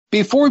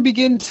Before we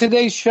begin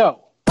today's show,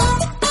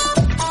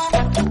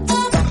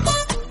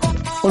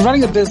 when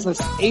running a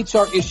business,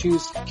 HR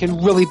issues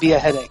can really be a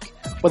headache,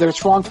 whether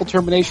it's wrongful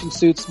termination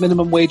suits,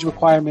 minimum wage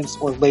requirements,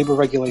 or labor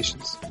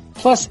regulations.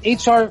 Plus,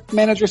 HR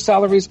manager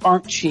salaries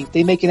aren't cheap.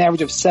 They make an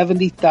average of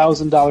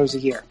 $70,000 a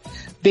year.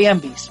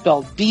 Bambee,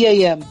 spelled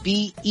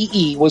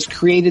B-A-M-B-E-E, was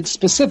created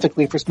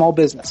specifically for small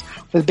business.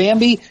 With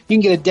Bambee, you can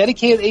get a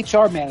dedicated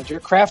HR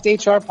manager, craft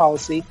HR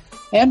policy,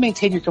 and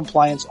maintain your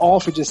compliance, all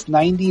for just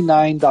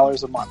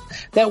 $99 a month.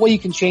 That way you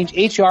can change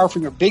HR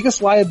from your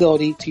biggest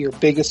liability to your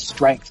biggest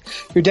strength.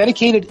 Your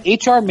dedicated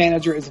HR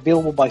manager is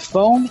available by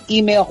phone,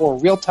 email, or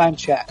real-time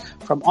chat.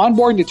 From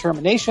onboarding to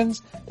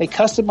terminations, they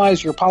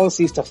customize your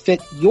policies to fit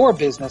your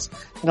business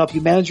and help you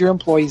manage your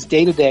employees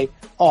day to day,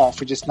 all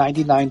for just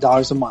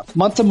 $99 a month.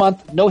 Month to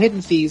month, no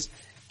hidden fees.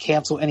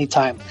 Cancel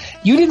anytime.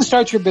 You didn't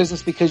start your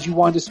business because you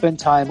wanted to spend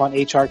time on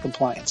HR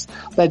compliance.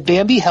 Let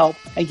Bambee help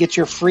and get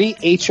your free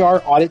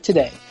HR audit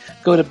today.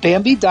 Go to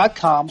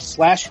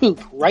Bambee.com/hoop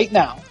right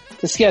now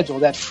to schedule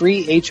that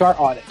free HR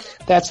audit.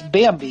 That's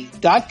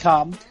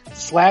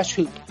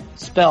Bambee.com/hoop.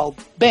 Spelled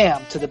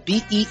BAM to the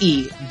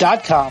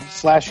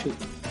BEE.com/hoop.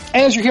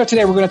 As you're here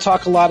today, we're going to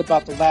talk a lot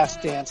about The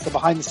Last Dance, the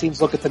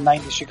behind-the-scenes look at the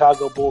 90s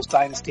Chicago Bulls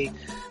dynasty.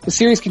 The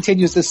series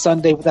continues this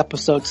Sunday with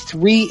episodes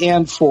 3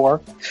 and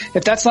 4.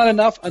 If that's not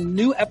enough, a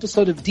new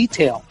episode of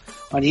Detail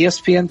on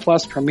ESPN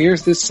Plus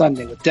premieres this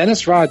Sunday with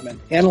Dennis Rodman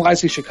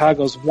analyzing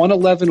Chicago's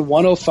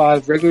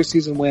 111-105 regular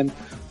season win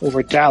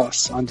over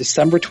Dallas on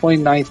December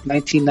 29th,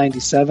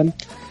 1997.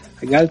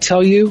 I got to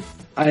tell you,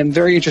 I am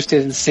very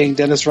interested in seeing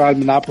Dennis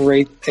Rodman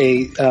operate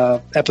a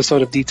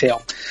episode of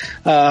Detail.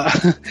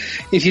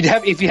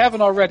 If you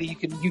haven't already,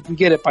 you can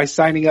get it by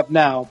signing up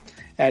now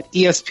at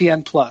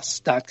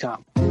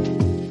ESPNplus.com.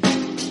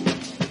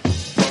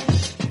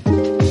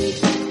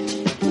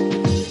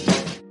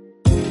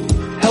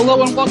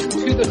 Hello and welcome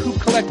to the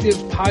Hoop Collective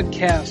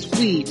podcast.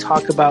 We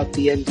talk about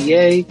the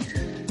NBA.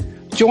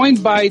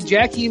 Joined by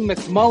Jackie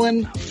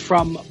MacMullan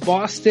from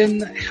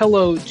Boston.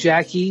 Hello,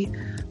 Jackie.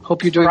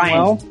 Hope you're doing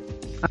well.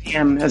 I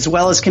am, as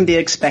well as can be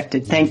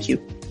expected. Thank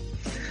you.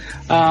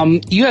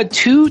 You had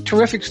two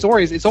terrific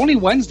stories. It's only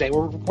Wednesday.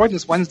 We're recording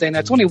this Wednesday, and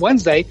it's only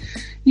Wednesday.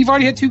 You've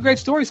already had two great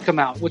stories come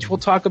out, which we'll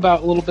talk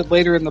about a little bit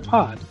later in the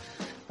pod.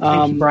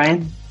 Thank you,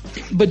 Brian.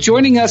 But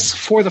joining us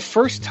for the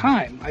first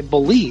time, I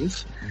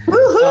believe,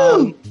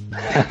 woohoo!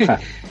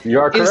 You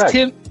are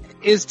correct.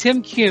 Is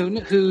Tim Keown,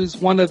 who's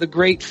one of the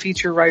great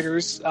feature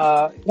writers,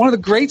 one of the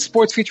great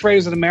sports feature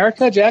writers in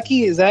America.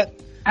 Jackie, is that?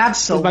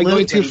 Absolutely. Am I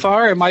going too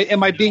far? Am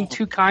I being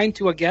too kind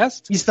to a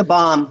guest? He's the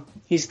bomb.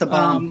 He's the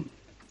bomb.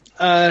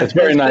 It's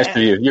very nice for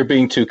you. You're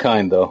being too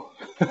kind, though.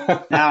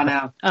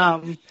 No.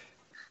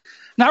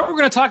 Now we're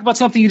going to talk about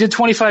something you did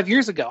 25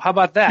 years ago. How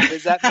about that?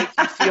 Does that make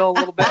you feel a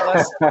little bit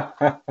less?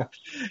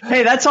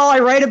 Hey, that's all I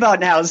write about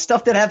now is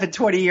stuff that happened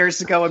 20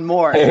 years ago and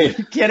more. Hey,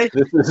 get it?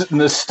 This is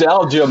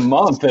nostalgia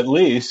month, at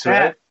least,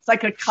 right? It's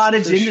like a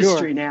cottage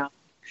industry now.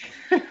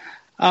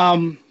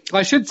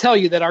 I should tell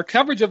you that our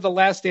coverage of The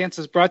Last Dance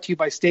is brought to you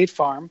by State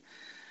Farm.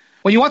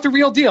 When you want the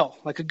real deal,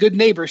 like a good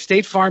neighbor,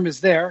 State Farm is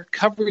there.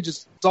 Coverage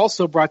is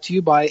also brought to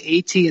you by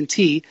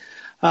AT&T.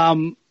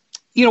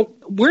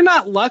 We're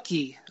not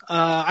lucky.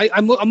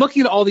 I'm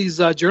looking at all these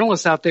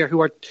journalists out there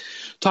who are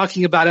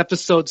talking about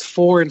episodes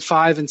 4 and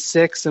 5 and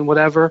 6 and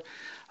whatever.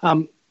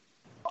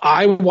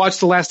 I watched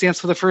The Last Dance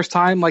for the first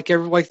time, like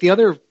the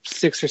other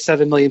 6 or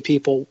 7 million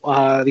people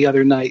the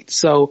other night.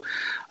 So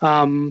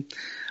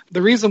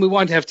the reason we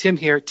wanted to have Tim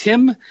here,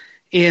 Tim,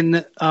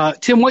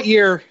 what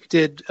year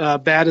did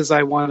Bad As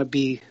I Want to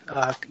Be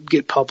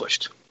get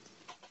published?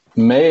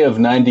 May of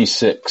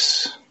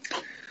 96.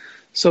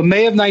 So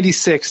May of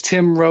 96,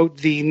 Tim wrote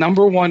the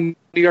 #1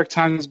 New York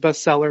Times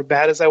bestseller,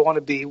 Bad As I Want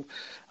to Be,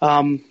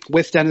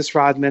 with Dennis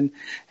Rodman.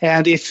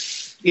 And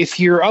if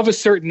you're of a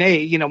certain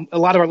age, a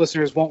lot of our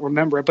listeners won't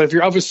remember it, but if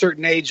you're of a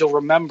certain age, you'll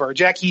remember.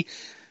 Jackie,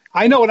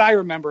 I know what I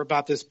remember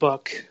about this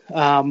book.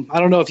 I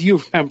don't know if you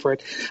remember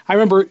it. I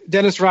remember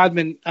Dennis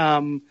Rodman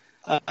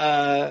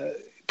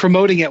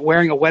promoting it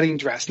wearing a wedding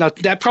dress. Now,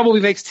 that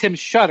probably makes Tim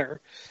shudder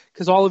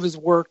because all of his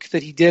work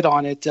that he did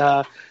on it,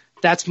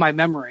 that's my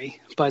memory.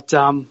 But,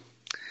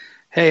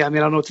 hey, I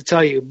don't know what to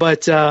tell you.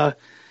 But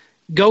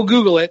go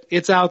Google it.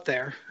 It's out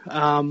there.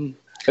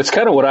 It's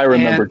kind of what I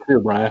remember too,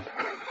 Brian.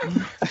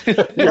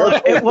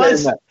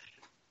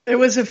 It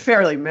was a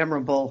fairly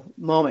memorable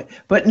moment.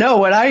 But no,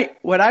 what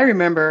I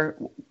remember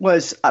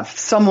was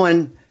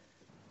someone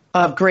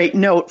of great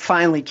note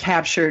finally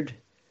captured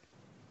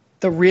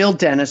the real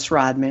Dennis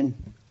Rodman,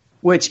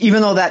 which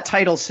even though that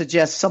title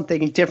suggests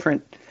something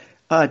different,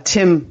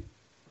 Tim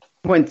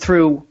went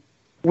through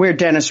where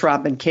Dennis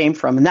Rodman came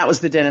from. And that was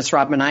the Dennis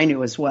Rodman I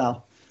knew as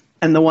well.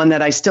 And the one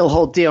that I still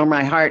hold dear in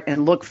my heart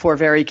and look for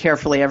very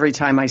carefully every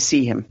time I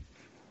see him.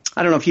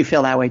 I don't know if you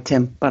feel that way,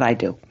 Tim, but I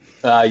do.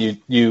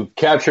 You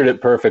captured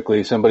it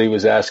perfectly. Somebody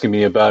was asking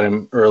me about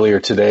him earlier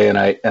today, and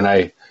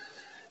I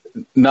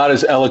not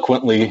as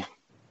eloquently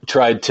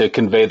tried to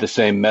convey the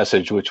same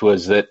message, which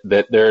was that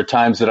there are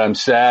times that I'm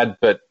sad,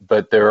 but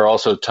there are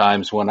also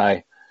times when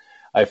I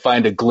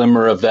find a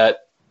glimmer of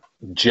that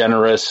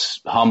generous,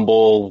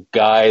 humble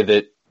guy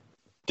that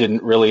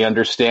didn't really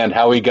understand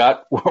how he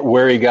got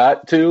where he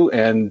got to,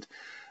 and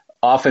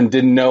often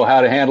didn't know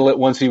how to handle it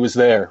once he was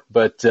there.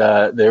 But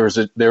there was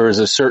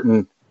a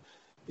certain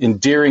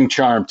endearing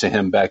charm to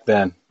him back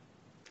then.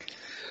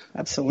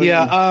 Absolutely.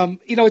 Yeah.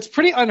 It's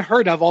pretty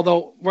unheard of,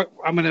 although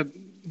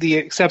the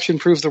exception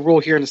proves the rule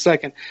here in a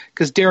second,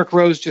 because Derrick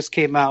Rose just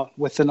came out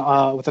with an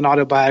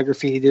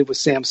autobiography he did with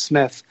Sam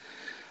Smith.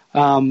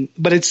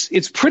 But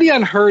it's pretty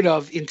unheard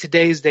of in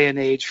today's day and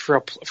age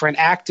for an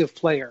active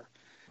player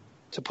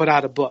to put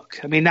out a book.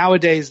 I mean,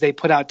 nowadays they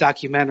put out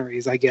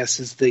documentaries, I guess,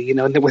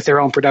 with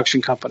their own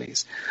production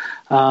companies.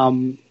 At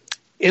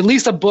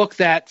least a book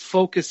that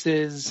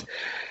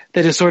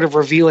is sort of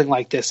revealing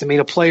like this. I mean,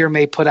 a player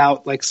may put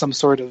out like some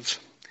sort of,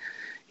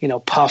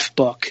 puff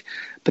book,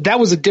 but that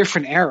was a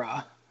different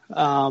era.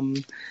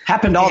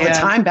 Happened all the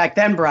time back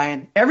then,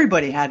 Brian.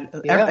 Everybody had,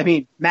 I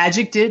mean,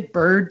 Magic did,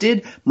 Bird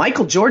did.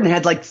 Michael Jordan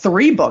had like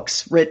 3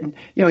 books written.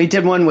 He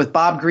did one with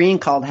Bob Green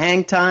called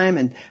Hang Time.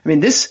 And I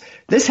mean, this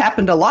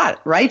happened a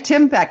lot, right,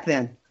 Tim, back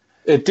then?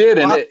 It did.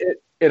 And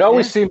it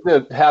always seemed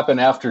to happen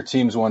after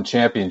teams won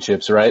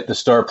championships, right? The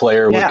star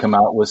player would come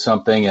out with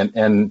something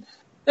and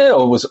it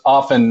was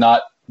often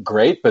not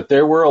great, but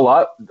there were a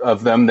lot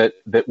of them that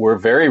were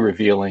very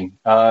revealing.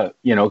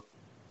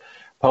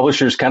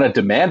 Publishers kind of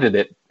demanded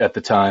it at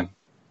the time.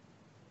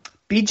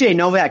 B.J.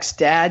 Novak's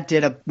dad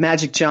did a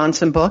Magic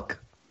Johnson book,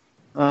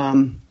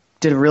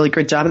 did a really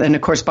good job. And,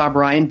 of course, Bob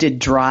Ryan did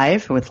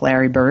Drive with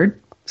Larry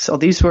Bird. So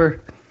these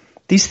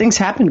things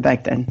happened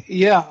back then.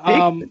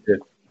 Yeah.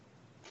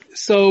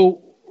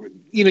 So,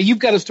 you've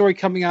got a story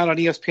coming out on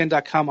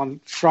ESPN.com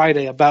on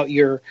Friday about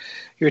your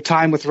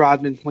time with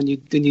Rodman when you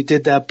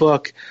did that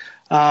book.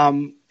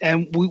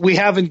 And we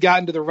haven't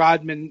gotten to the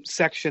Rodman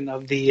section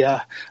of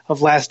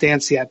of Last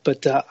Dance yet,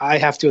 but I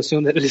have to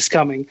assume that it is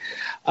coming.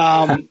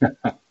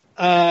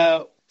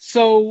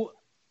 So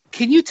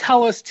can you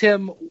tell us,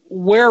 Tim,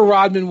 where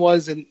Rodman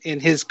was in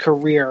his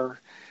career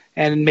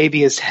and maybe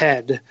his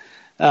head?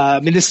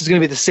 I mean, this is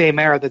going to be the same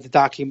era that the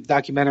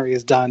documentary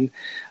is done.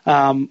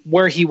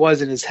 Where he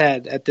was in his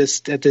head at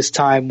this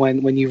time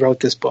when you wrote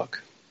this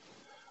book.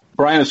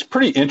 Brian, it's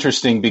pretty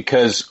interesting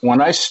because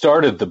when I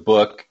started the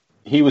book,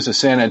 he was a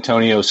San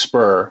Antonio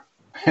Spur.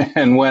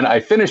 And when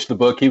I finished the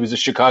book, he was a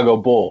Chicago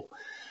Bull.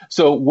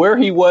 So where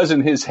he was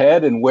in his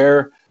head and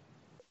where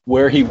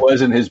he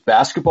was in his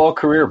basketball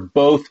career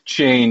both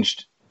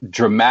changed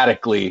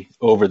dramatically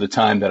over the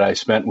time that I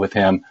spent with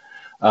him.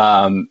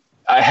 I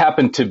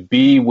happened to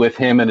be with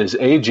him and his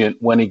agent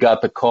when he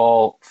got the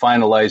call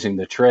finalizing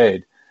the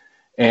trade.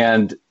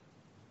 And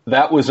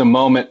that was a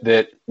moment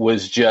that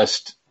was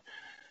just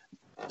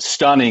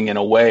stunning in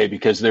a way,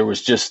 because there was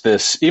just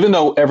this, even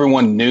though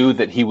everyone knew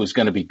that he was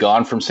going to be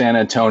gone from San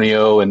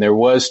Antonio and there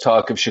was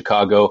talk of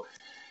Chicago,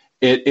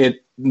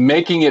 it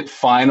making it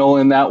final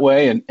in that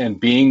way and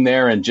being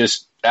there, and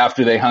just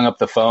after they hung up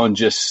the phone,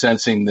 just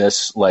sensing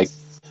this like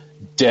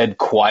dead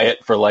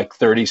quiet for like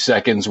 30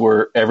 seconds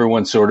where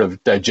everyone sort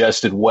of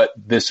digested what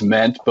this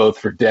meant, both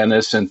for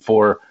Dennis and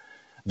for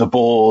the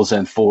Bulls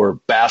and for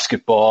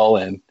basketball,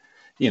 and,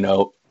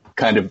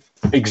 kind of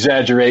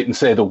exaggerate and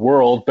say the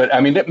world. But I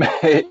mean,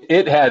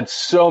 it had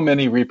so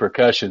many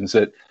repercussions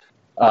that,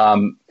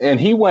 and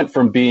he went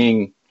from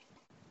being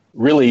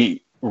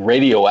really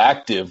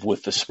radioactive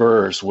with the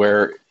Spurs,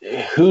 where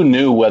who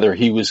knew whether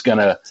he was going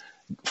to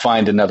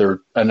find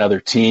another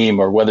team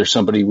or whether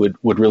somebody would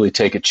really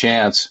take a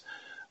chance.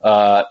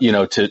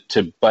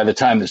 To by the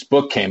time this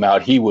book came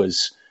out, he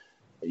was,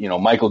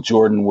 Michael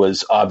Jordan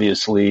was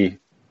obviously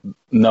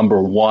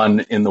number one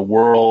in the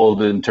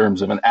world in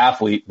terms of an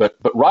athlete, but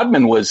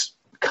Rodman was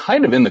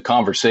kind of in the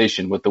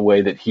conversation with the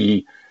way that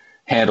he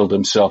handled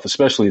himself,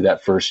 especially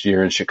that first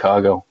year in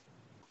Chicago.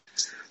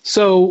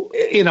 So,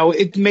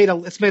 it's made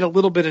a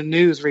little bit of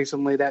news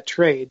recently, that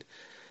trade,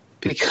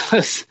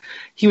 because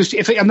he was,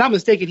 if I'm not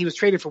mistaken, he was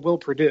traded for Will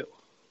Perdue.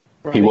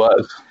 Right? He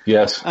was,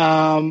 yes.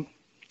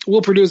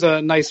 Will Purdue's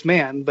a nice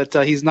man, but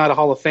he's not a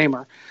Hall of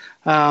Famer.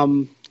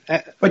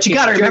 But you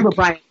got to remember,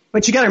 Brian.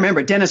 But you got to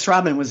remember, Dennis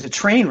Rodman was a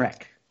train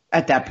wreck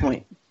at that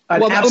point.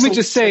 Well, let me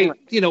just say,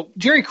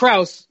 Jerry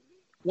Krause,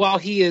 while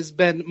he has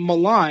been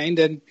maligned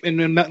and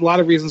a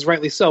lot of reasons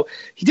rightly so,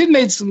 he did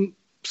make some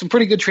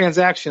pretty good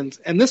transactions,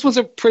 and this was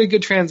a pretty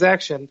good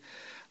transaction.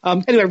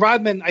 Anyway,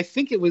 Rodman, I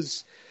think it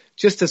was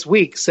just this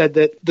week, said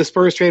that the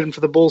Spurs traded him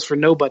for the Bulls for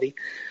nobody,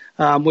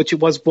 which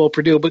it was Will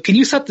Perdue. But can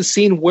you set the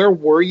scene? Where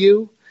were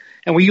you?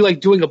 And were you like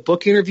doing a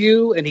book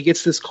interview and he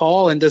gets this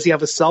call, and does he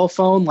have a cell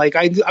phone? Like,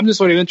 I'm just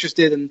sort of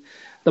interested in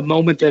the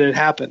moment that it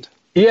happened.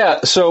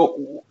 Yeah.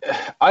 So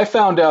I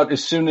found out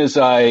as soon as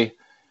I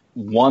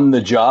won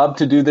the job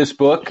to do this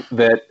book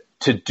that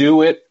to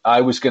do it,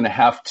 I was going to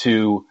have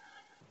to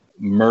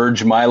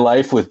merge my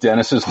life with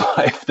Dennis's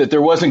life, that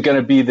there wasn't going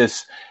to be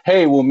this,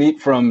 hey, we'll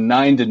meet from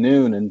 9 to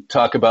noon and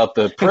talk about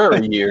the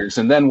prairie years,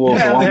 and then we'll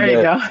go on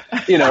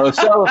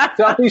to,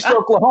 Southeast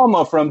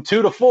Oklahoma from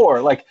 2 to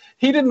 4. Like,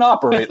 he didn't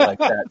operate like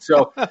that.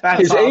 So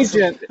his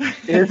agent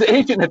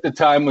at the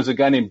time was a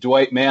guy named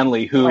Dwight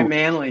Manley, who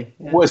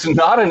was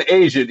not an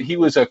agent. He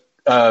was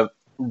a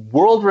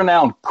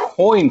world-renowned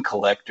coin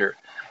collector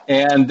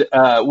and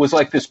was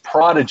like this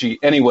prodigy.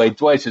 Anyway,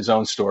 Dwight's his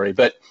own story.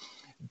 But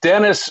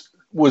Dennis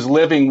was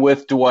living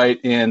with Dwight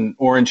in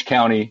Orange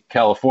County,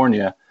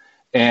 California,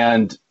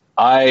 and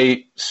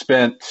I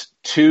spent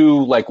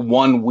 2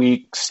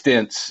 1-week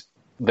stints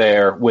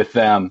there with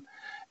them.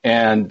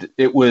 And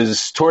it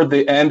was toward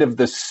the end of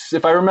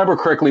if I remember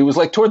correctly, it was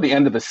toward the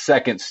end of the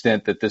second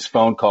stint that this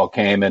phone call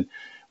came, and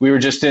we were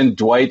just in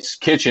Dwight's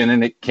kitchen,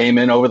 and it came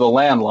in over the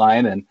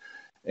landline,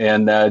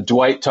 and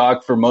Dwight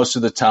talked for most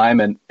of the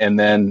time, and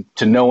then,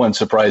 to no one's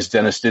surprise,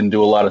 Dennis didn't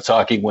do a lot of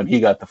talking when he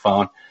got the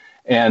phone.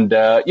 And,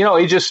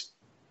 he just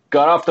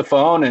got off the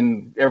phone,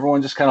 and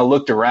everyone just kind of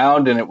looked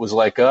around, and it was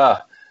like,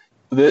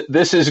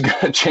 this is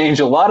going to change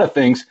a lot of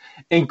things,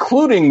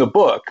 including the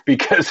book,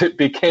 because it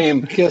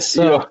became,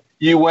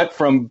 you went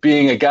from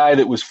being a guy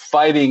that was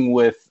fighting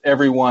with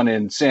everyone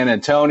in San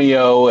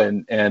Antonio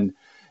and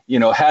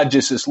had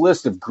just this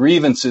list of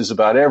grievances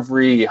about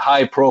every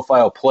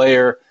high-profile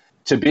player,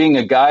 to being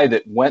a guy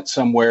that went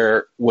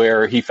somewhere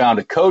where he found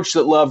a coach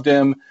that loved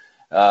him,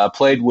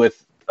 played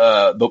with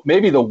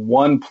maybe the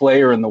one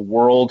player in the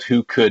world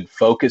who could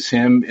focus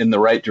him in the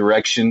right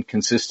direction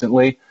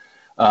consistently.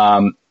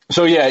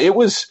 It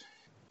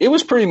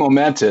was pretty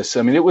momentous.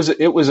 I mean, it was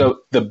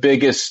the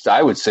biggest,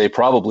 I would say,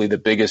 probably the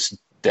biggest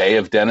day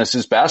of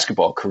Dennis's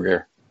basketball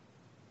career.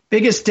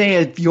 Biggest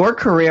day of your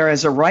career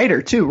as a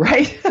writer too,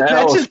 right?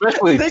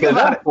 Especially to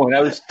that point.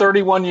 I was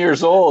 31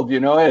 years old.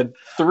 I had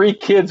 3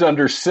 kids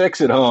under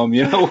 6 at home.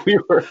 We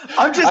were.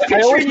 I'm just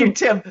picturing you,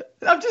 Tim.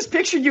 I'm just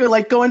picturing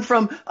you going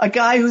from a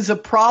guy who's a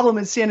problem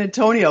in San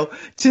Antonio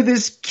to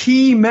this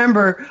key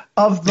member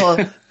of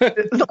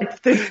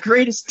the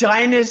greatest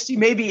dynasty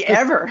maybe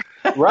ever.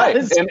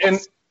 Right,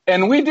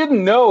 and we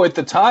didn't know at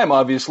the time,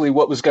 obviously,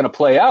 what was going to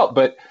play out,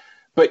 but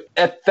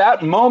at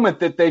that moment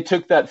that they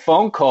took that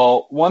phone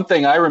call, one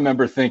thing I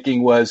remember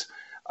thinking was,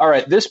 all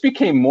right, this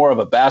became more of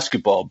a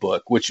basketball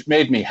book, which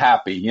made me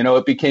happy.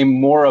 It became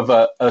more of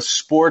a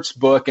sports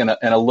book and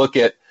a look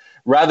at,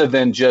 rather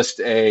than just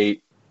a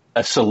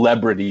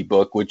celebrity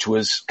book, which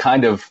was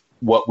kind of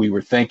what we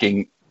were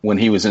thinking when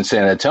he was in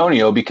San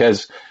Antonio,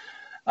 because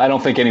I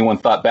don't think anyone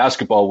thought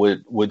basketball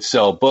would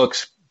sell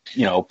books,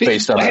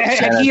 based on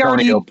San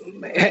Antonio.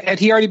 Had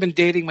he already been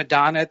dating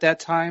Madonna at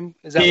that time?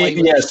 Is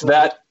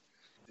that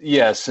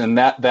Yes, and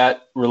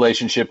that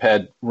relationship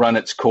had run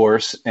its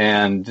course,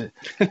 and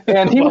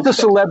he was a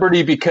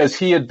celebrity because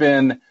he had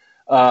been,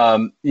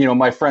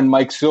 my friend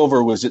Mike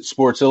Silver was at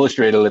Sports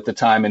Illustrated at the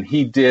time, and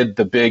he did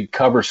the big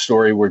cover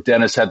story where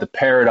Dennis had the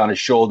parrot on his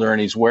shoulder,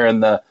 and he's wearing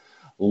the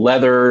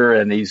leather,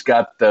 and he's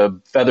got the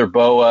feather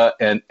boa,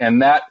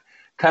 and that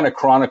kind of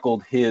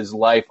chronicled his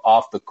life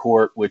off the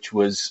court, which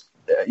was,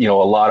 a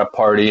lot of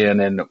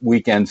partying and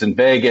weekends in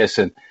Vegas,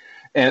 and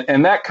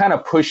that kind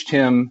of pushed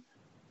him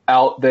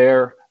out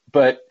there.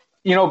 But,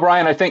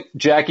 Brian, I think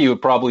Jackie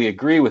would probably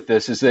agree with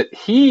this, is that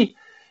he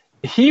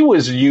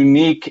was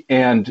unique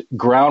and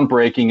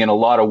groundbreaking in a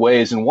lot of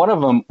ways. And one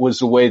of them was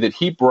the way that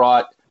he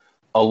brought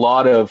a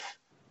lot of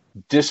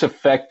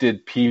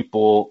disaffected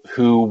people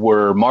who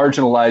were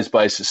marginalized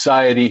by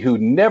society, who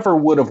never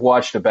would have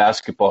watched a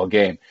basketball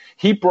game.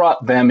 He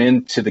brought them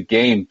into the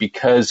game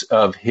because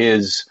of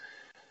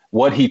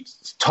how he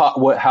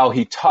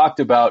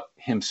talked about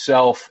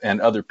himself and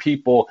other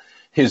people,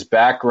 his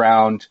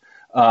background.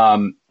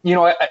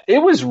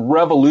 It was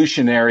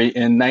revolutionary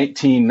in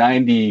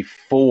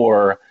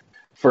 1994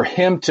 for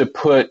him to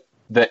put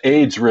the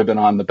AIDS ribbon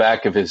on the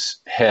back of his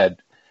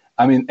head.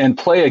 I mean, and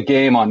play a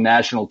game on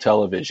national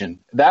television.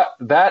 That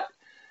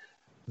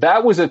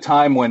was a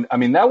time when,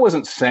 that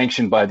wasn't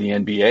sanctioned by the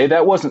NBA.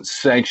 That wasn't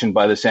sanctioned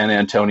by the San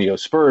Antonio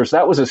Spurs.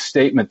 That was a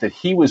statement that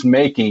he was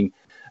making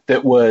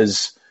that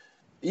was,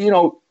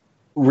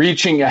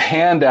 reaching a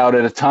hand out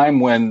at a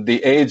time when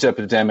the AIDS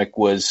epidemic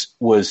was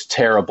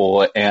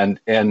terrible, and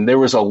there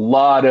was a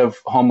lot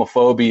of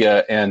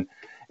homophobia, and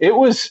it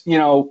was,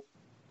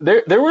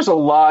 there was a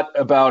lot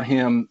about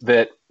him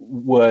that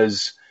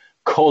was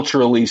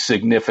culturally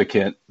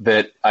significant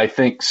that I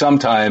think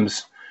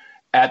sometimes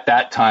at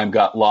that time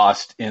got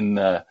lost in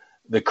the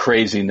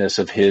craziness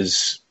of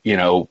his,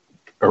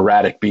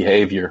 erratic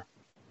behavior.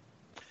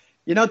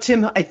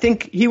 Tim, I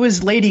think he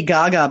was Lady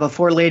Gaga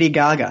before Lady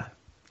Gaga.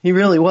 He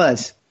really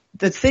was.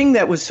 The thing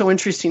that was so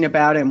interesting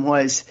about him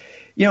was,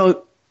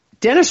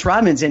 Dennis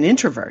Rodman's an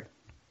introvert.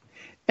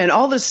 And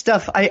all this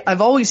stuff, I've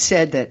always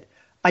said that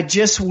I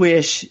just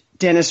wish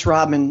Dennis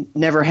Rodman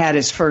never had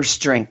his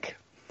first drink.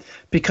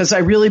 Because I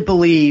really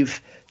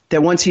believe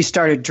that once he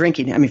started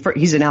drinking,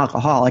 he's an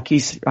alcoholic.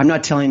 I'm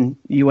not telling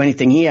you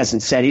anything he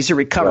hasn't said. He's a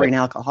recovering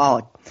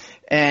alcoholic.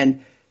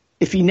 And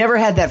if he never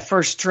had that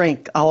first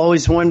drink, I'll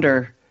always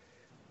wonder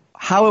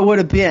how it would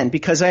have been,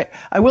 because I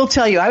will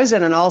tell you, I was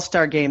at an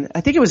All-Star game.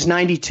 I think it was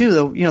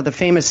 92, the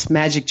famous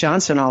Magic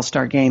Johnson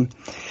All-Star game.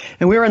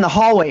 And we were in the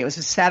hallway. It was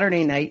a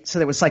Saturday night, so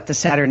there was like the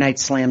Saturday night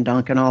slam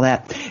dunk and all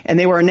that. And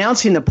they were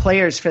announcing the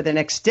players for the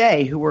next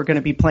day who were going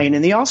to be playing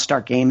in the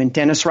All-Star game, and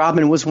Dennis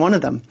Rodman was one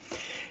of them.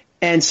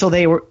 And so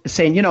they were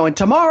saying, and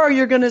tomorrow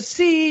you're going to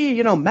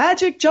see,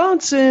 Magic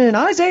Johnson,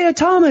 Isaiah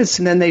Thomas.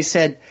 And then they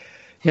said,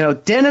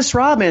 Dennis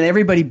Rodman, and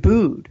everybody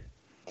booed.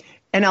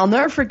 And I'll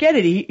never forget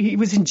it. He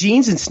was in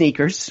jeans and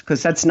sneakers,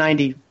 because that's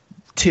 92.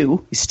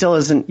 He still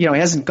isn't, he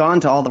hasn't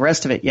gone to all the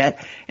rest of it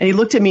yet. And he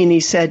looked at me and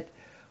he said,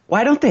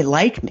 "Why don't they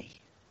like me?"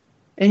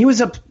 And he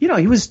was he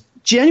was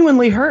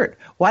genuinely hurt.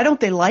 Why don't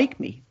they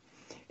like me?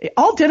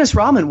 All Dennis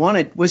Rodman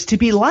wanted was to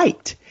be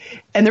liked.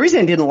 And the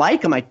reason I didn't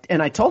like him, I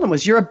told him,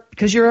 was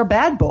because you're a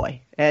bad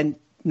boy. And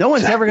no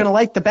one's ever going to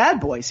like the bad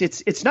boys.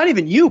 It's not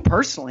even you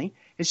personally.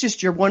 It's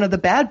just you're one of the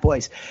bad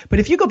boys. But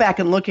if you go back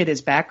and look at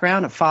his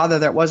background, a father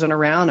that wasn't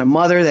around, a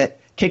mother that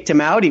kicked him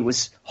out, he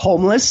was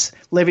homeless,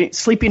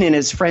 sleeping in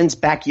his friend's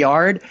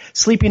backyard,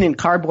 sleeping in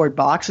cardboard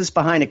boxes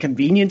behind a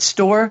convenience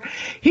store.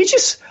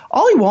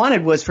 All he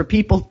wanted was for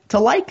people to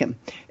like him.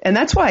 And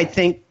that's why I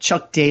think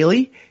Chuck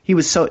Daly, he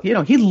was so,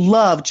 he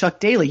loved Chuck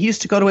Daly. He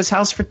used to go to his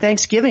house for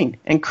Thanksgiving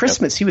and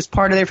Christmas. Yep. He was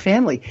part of their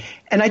family.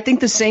 And I think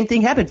the same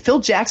thing happened. Phil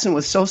Jackson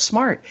was so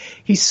smart.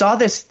 He saw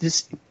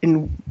this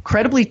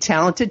incredibly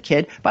talented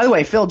kid. By the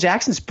way, Phil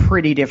Jackson's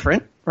pretty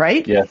different,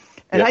 right? Yeah.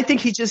 And I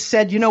think he just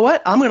said, you know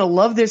what? I'm going to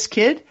love this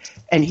kid,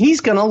 and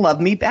he's going to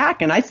love me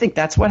back. And I think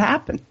that's what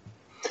happened.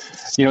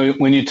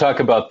 When you talk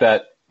about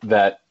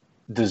that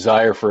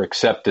desire for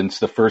acceptance,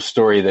 the first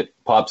story that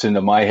pops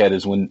into my head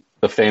is when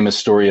the famous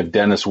story of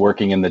Dennis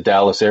working in the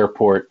Dallas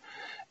airport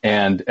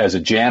and as a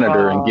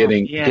janitor and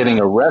getting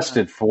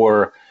arrested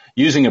for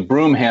using a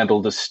broom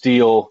handle to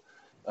steal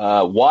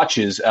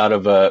watches out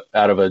of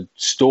a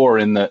store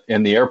in the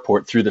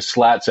airport through the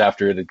slats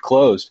after it had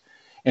closed.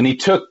 And he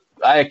took,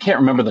 I can't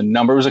remember the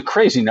number. It was a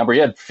crazy number. He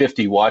had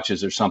 50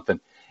 watches or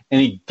something.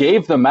 And he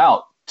gave them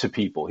out to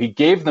people. He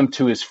gave them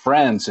to his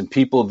friends and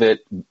people that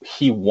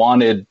he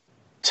wanted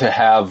to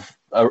have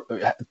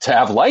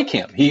like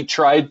him. He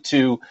tried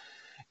to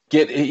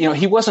get,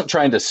 he wasn't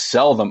trying to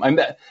sell them. I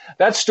mean,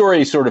 that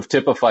story sort of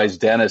typifies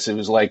Dennis. It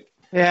was like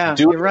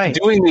you're right.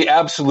 Doing the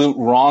absolute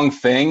wrong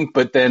thing,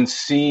 but then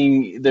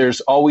seeing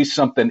there's always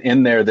something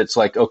in there that's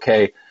like,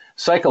 okay,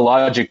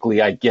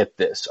 psychologically, I get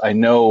this. I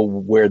know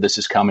where this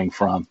is coming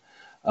from.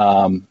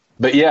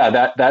 But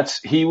yeah,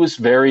 he was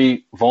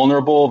very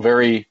vulnerable,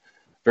 very,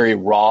 very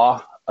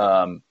raw.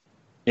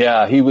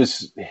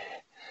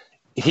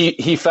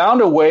 He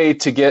found a way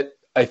to get,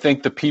 I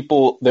think, the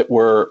people that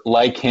were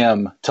like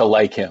him to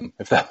like him,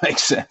 if that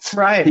makes sense.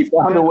 Right. He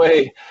found a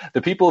way,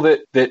 the people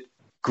that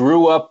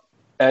grew up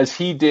as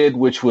he did,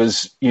 which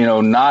was,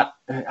 not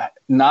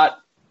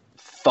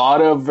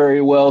thought of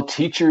very well.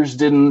 Teachers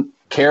didn't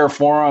care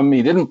for him.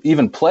 He didn't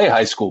even play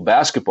high school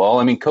basketball.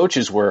 I mean,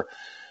 coaches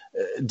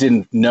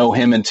didn't know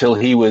him until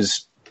he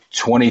was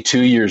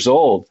 22 years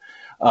old.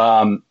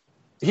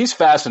 He's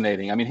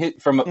fascinating. I mean,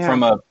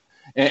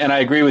 and I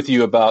agree with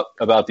you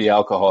about the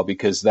alcohol,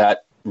 because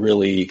that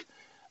really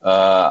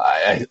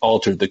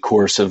altered the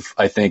course of,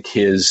 I think,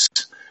 his.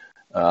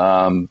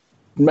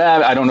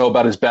 I don't know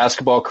about his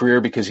basketball career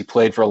because he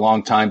played for a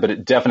long time, but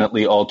it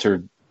definitely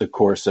altered the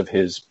course of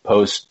his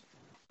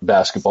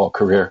post-basketball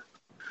career.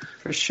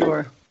 For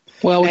sure.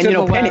 Well, within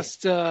the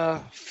last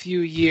few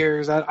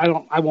years,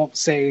 I won't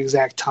say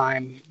exact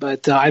time,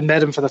 but I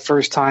met him for the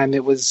first time.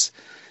 It was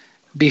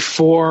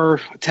before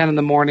 10 in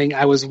the morning.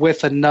 I was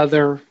with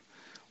another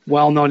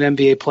well-known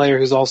NBA player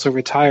who's also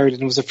retired,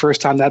 and it was the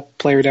first time that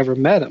player had ever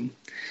met him.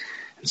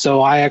 And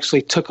so I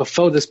actually took a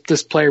photo.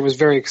 This player was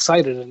very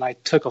excited, and I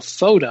took a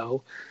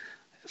photo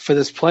for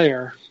this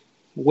player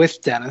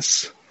with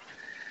Dennis.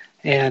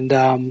 And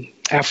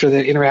after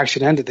the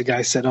interaction ended, the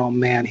guy said, "Oh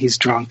man, he's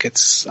drunk.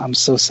 I'm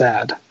so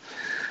sad."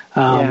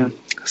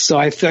 So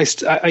I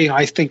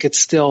think it's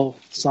still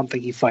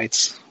something he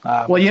fights.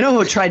 Well,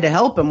 who tried to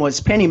help him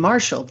was Penny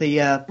Marshall,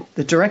 the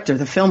director,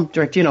 the film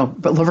director,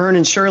 but Laverne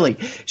and Shirley.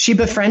 She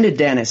befriended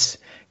Dennis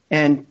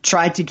and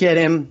tried to get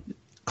him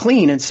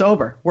clean and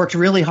sober, worked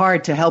really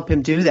hard to help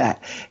him do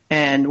that.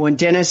 And when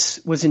Dennis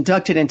was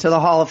inducted into the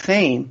Hall of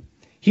Fame,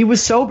 he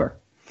was sober.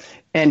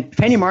 And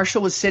Penny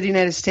Marshall was sitting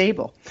at his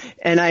table.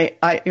 And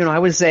I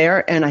was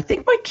there, and I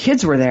think my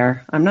kids were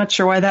there. I'm not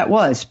sure why that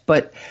was,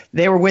 but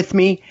they were with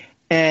me.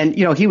 And,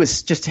 he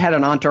was just had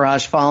an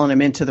entourage following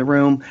him into the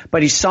room.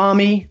 But he saw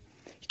me.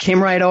 He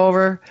came right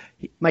over.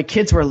 My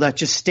kids were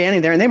just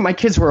standing there. And my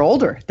kids were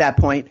older at that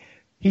point.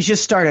 He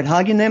just started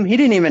hugging them. He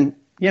didn't even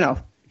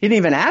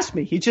ask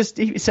me. He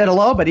said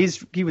hello, but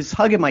he was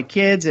hugging my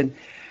kids. And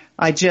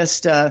I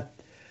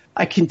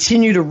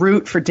continue to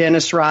root for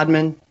Dennis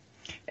Rodman.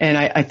 And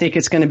I think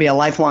it's going to be a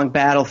lifelong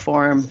battle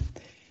for him.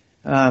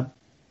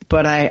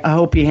 But I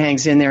hope he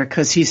hangs in there,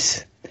 because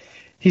he's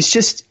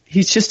just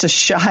a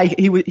shy.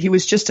 He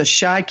was just a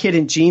shy kid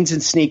in jeans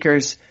and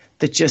sneakers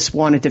that just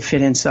wanted to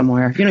fit in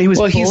somewhere. He was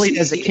bullied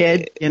as a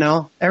kid,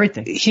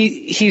 everything.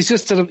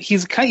 He's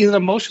an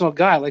emotional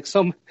guy. Like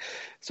so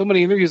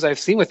many interviews I've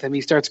seen with him,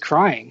 he starts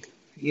crying.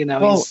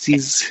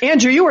 He's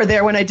Andrew, you were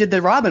there when I did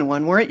the Robin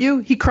one, weren't you?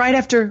 He cried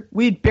after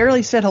we'd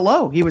barely said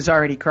hello. He was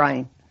already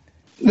crying.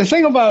 The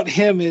thing about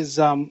him is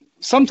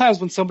sometimes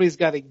when somebody's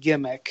got a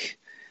gimmick,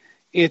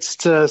 it's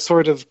to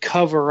sort of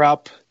cover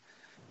up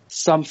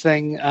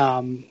something.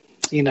 I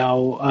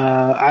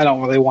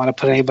don't really want to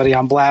put anybody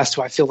on blast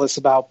who I feel this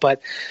about,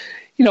 but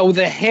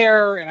the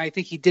hair, and I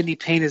think he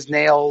paint his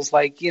nails.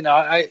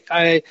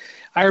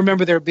 I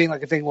remember there being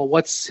like a thing. Well,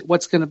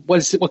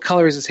 what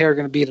color is his hair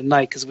going to be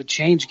tonight? Because it would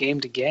change game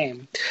to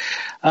game.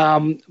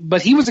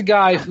 But he was a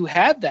guy who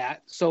had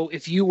that. So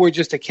if you were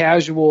just a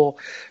casual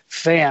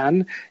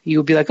fan, you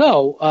would be like,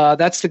 oh,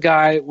 that's the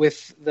guy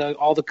with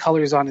all the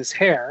colors on his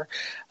hair.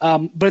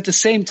 But at the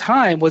same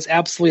time was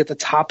absolutely at the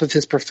top of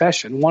his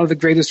profession. One of the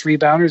greatest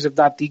rebounders, if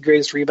not the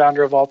greatest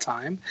rebounder of all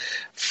time.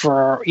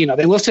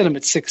 They listed him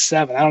at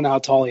 6'7". I don't know how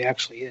tall he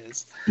actually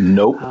is.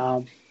 Nope.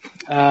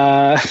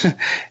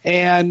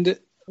 And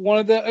one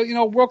of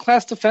the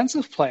world-class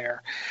defensive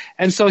player.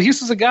 And so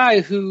this was a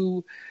guy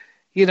who,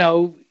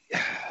 I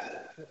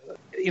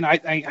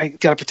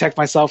got to protect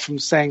myself from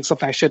saying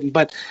something I shouldn't,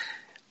 but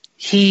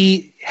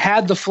he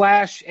had the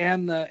flash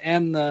and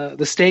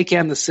the steak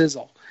and the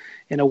sizzle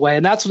in a way.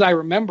 And that's what I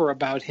remember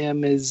about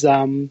him is,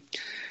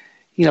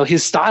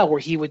 his style where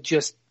he would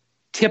just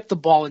tip the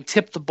ball and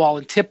tip the ball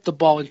and tip the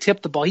ball and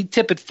tip the ball. He'd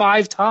tip it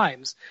 5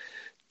 times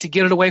to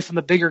get it away from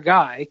the bigger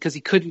guy because he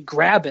couldn't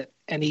grab it,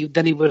 and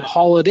then he would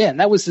haul it in.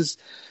 That was his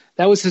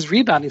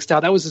rebounding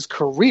style. That was his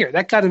career.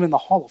 That got him in the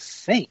Hall of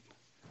Fame.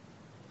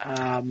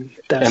 And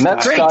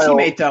that great style,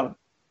 teammate, though.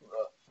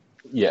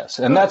 Yes,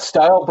 and that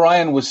style,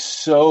 Brian, was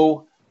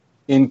so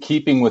in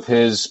keeping with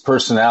his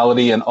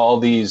personality and all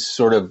these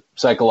sort of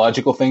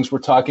psychological things we're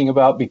talking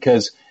about,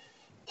 because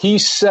he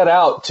set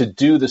out to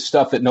do the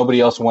stuff that nobody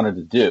else wanted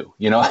to do.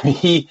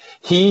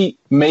 He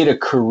made a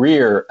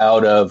career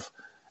out of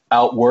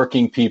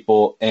outworking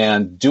people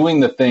and doing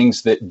the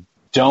things that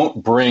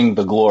don't bring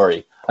the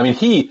glory. I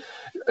mean,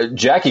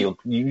 Jackie,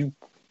 you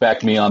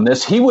back me on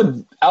this. He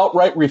would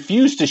outright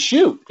refuse to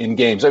shoot in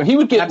games. I mean, he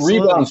would get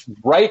rebounds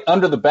right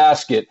under the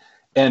basket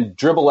and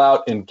dribble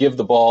out and give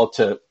the ball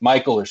to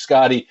Michael or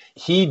Scotty.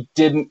 He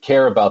didn't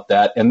care about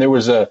that. And there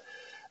was a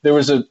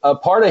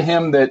part of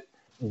him that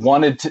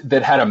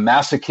that had a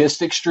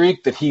masochistic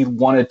streak, that he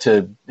wanted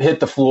to hit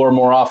the floor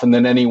more often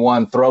than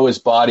anyone, throw his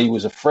body,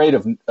 was afraid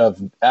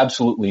of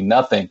absolutely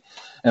nothing.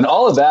 And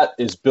all of that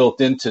is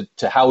built into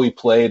how he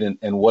played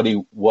and what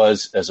he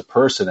was as a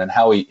person and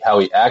how he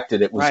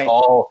acted. It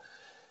was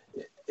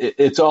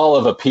it's all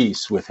of a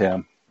piece with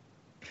him.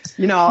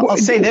 I'll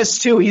say this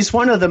too. He's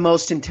one of the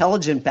most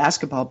intelligent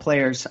basketball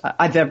players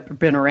I've ever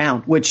been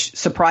around, which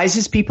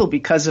surprises people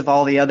because of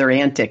all the other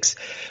antics.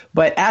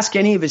 But ask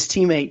any of his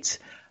teammates.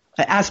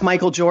 Ask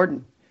Michael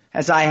Jordan,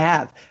 as I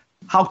have,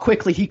 how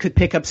quickly he could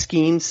pick up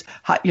schemes.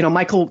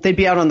 Michael, they'd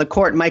be out on the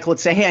court, and Michael would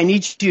say, "Hey, I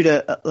need you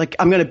to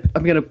I'm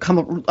gonna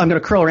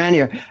curl around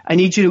here. I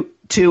need you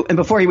to." And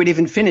before he would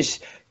even finish,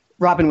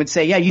 Robin would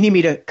say, "Yeah, you need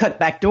me to cut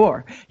back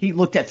door." He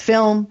looked at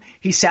film.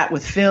 He sat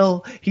with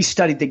Phil. He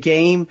studied the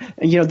game.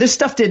 And this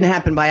stuff didn't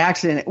happen by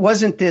accident. It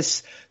wasn't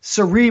this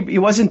It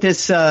wasn't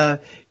this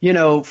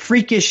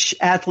freakish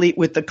athlete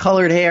with the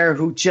colored hair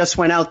who just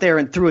went out there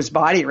and threw his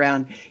body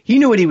around. He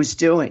knew what he was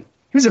doing.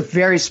 He was a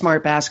very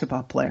smart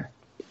basketball player.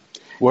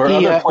 Where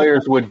other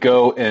players would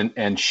go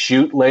and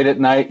shoot late at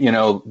night,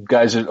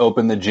 guys would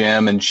open the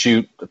gym and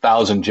shoot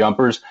 1,000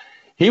 jumpers.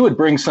 He would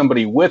bring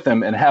somebody with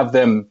him and have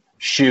them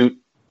shoot,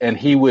 and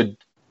he would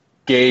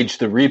gauge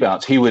the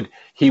rebounds. He would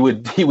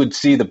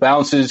see the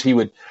bounces. He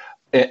would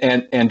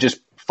and just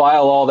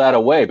file all that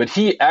away. But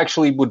he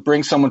actually would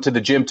bring someone to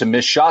the gym to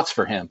miss shots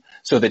for him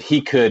so that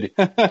he could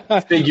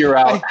figure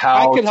out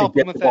how to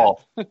get the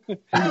ball.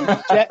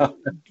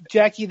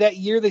 Jackie, that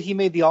year that he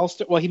made the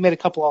All-Star, he made a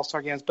couple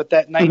All-Star games, but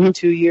that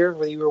 92 year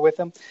where you were with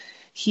him,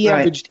 he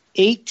averaged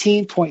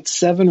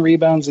 18.7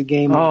 rebounds a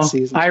game that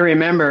season. I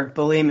remember.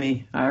 Believe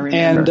me, I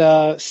remember.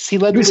 And he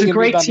was a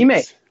great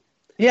teammate.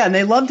 Yeah, and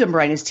they loved him,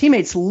 Brian. His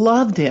teammates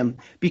loved him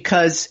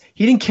because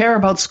he didn't care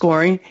about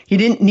scoring. He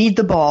didn't need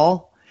the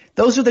ball.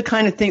 Those are the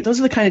kind of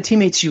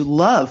teammates you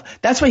love.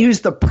 That's why he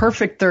was the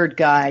perfect third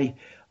guy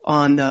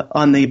on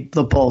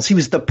the Bulls. He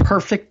was the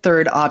perfect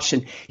third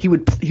option. He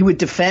would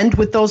defend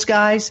with those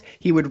guys.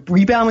 He would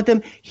rebound with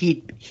them.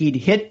 He'd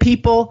hit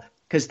people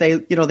because they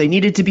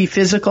needed to be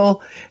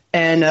physical.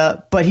 And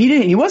but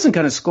he wasn't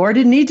going to score.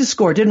 Didn't need to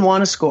score. Didn't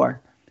want to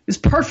score. He was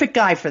a perfect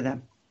guy for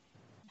them.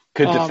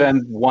 Could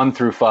defend 1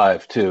 through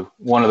 5 too.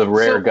 One of the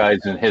rare guys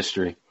in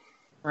history.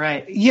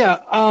 Right.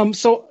 Yeah.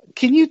 So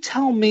can you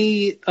tell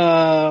me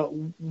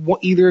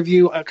what either of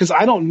you? Because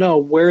I don't know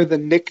where the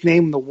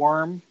nickname the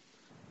Worm.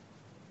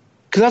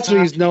 Because that's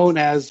what he's known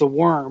as, the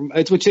Worm.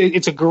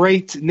 It's a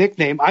great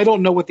nickname. I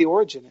don't know what the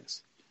origin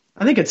is.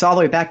 I think it's all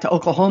the way back to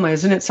Oklahoma,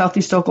 isn't it?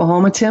 Southeast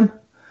Oklahoma, Tim.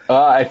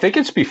 I think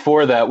it's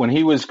before that. When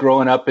he was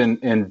growing up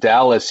in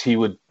Dallas,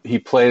 he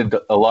played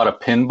a lot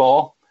of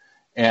pinball.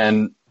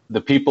 and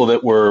the people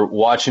that were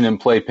watching him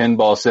play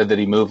pinball said that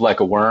he moved like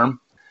a worm.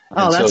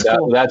 Oh, that's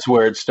cool. That's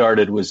where it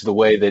started, was the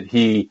way that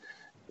he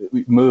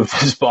moved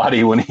his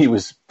body when he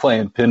was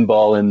playing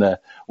pinball in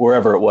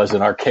wherever it was,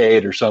 an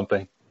arcade or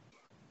something.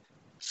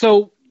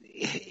 So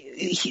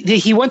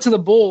he went to the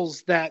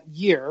Bulls that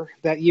year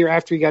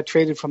after he got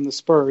traded from the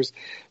Spurs.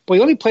 But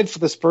he only played for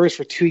the Spurs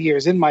for 2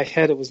 years. In my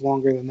head, it was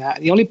longer than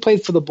that. He only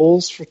played for the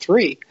Bulls for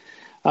 3,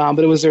 but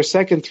it was their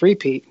second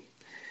three-peat,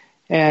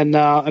 and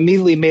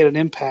immediately made an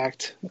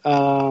impact.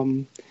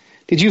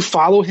 Did you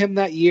follow him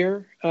that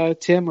year,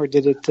 Tim, or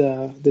did it?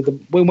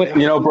 Brian,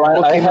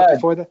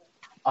 before that?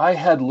 I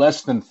had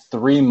less than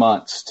 3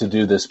 months to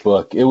do this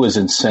book. It was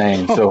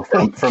insane. So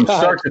from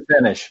start to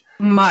finish.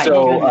 My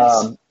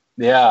goodness.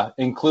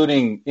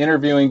 Including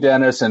interviewing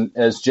Dennis, and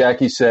as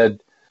Jackie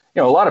said,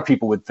 a lot of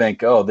people would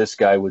think, oh, this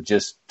guy would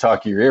just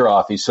talk your ear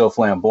off. He's so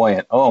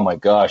flamboyant. Oh my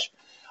gosh.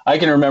 I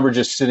can remember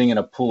just sitting in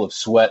a pool of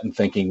sweat and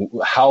thinking,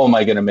 how am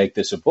I going to make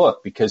this a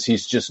book? Because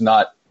he's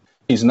not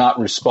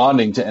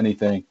responding to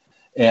anything.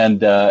 And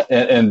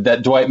that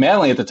Dwight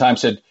Manley at the time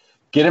said,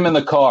 get him in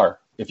the car.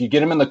 If you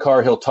get him in the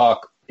car, he'll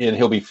talk and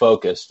he'll be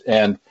focused.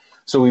 And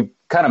so we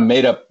kind of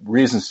made up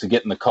reasons to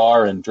get in the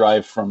car and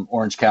drive from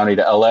Orange County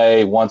to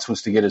LA. Once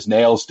was to get his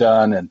nails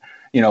done. And,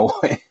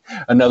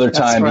 another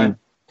time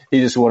he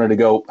just wanted to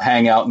go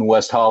hang out in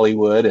West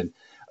Hollywood. And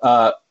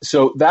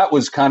so that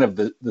was kind of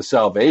the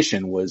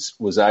salvation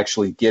was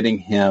actually getting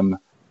him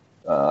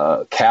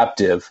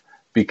captive,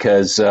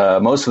 because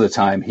most of the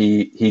time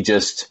he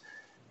just,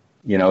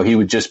 he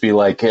would just be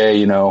like,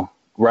 hey,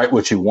 write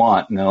what you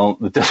want. No,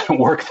 it doesn't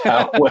work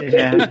that way.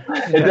 Yeah.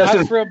 It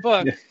doesn't, not for a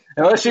book.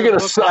 Unless you're going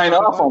to sign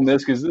off on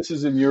this, because this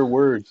is in your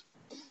words.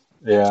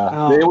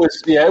 Yeah,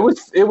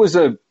 it was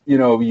a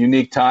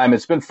unique time.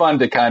 It's been fun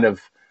to kind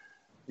of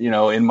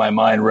in my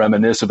mind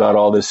reminisce about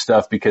all this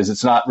stuff, because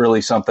it's not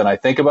really something I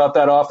think about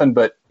that often.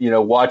 But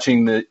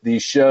watching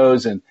these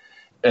shows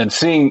and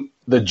seeing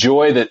the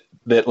joy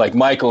that like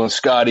Michael and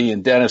Scotty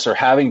and Dennis are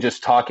having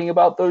just talking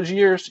about those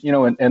years,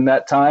 and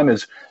that time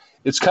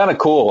it's kind of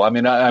cool. I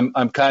mean,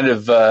 I'm kind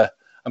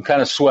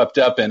of swept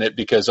up in it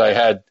because I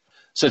had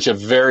such a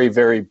very,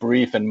 very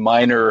brief and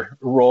minor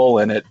role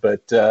in it,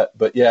 but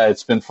yeah,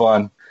 it's been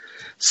fun.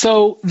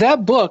 So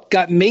that book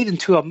got made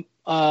into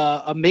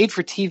a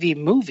made-for-TV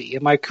movie.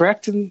 Am I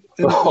correct in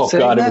saying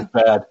God, that? It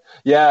was bad.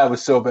 Yeah, it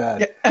was so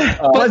bad.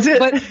 Was it?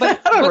 But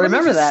I don't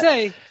remember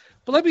that.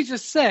 But let me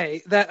just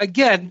say that,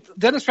 again,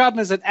 Dennis Rodman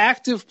is an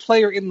active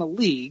player in the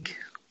league,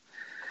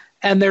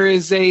 and there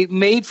is a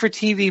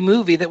made-for-TV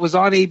movie that was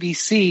on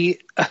ABC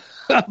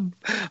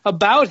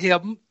about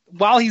him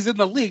while he's in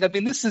the league. I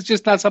mean, this is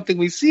just not something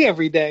we see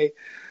every day.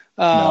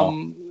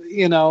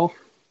 No.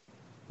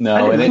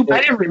 I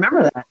didn't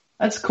remember that.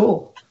 That's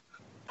cool.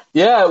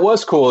 Yeah, it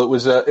was cool. It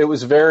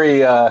was very.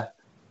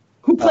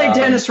 Who played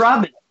Dennis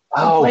Rodman?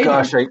 Oh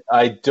gosh,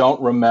 I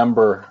don't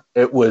remember.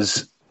 It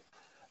was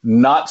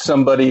not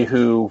somebody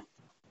who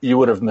you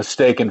would have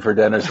mistaken for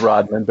Dennis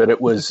Rodman, but it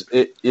was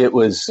not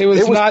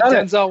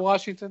Denzel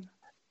Washington.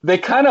 They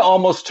kind of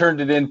almost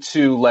turned it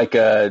into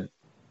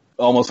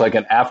almost like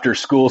an after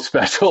school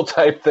special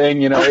type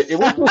thing. It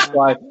was just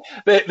fine.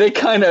 They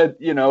kind of,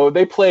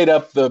 they played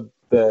up the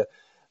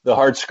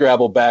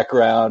hardscrabble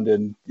background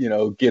and,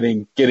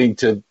 getting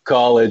to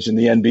college and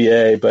the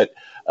NBA. But,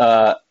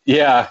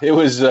 yeah, it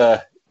was,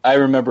 I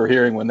remember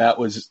hearing when that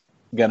was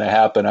going to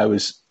happen, I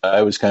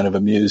was kind of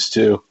amused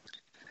too.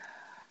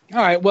 All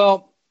right.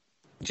 Well,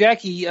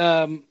 Jackie,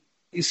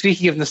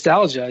 speaking of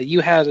nostalgia, you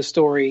had a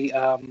story,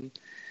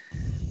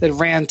 that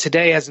ran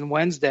today, as in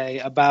Wednesday,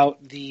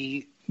 about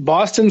the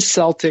Boston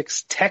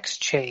Celtics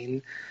text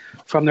chain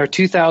from their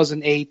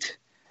 2008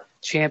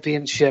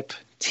 championship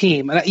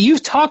team. And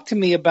you've talked to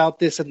me about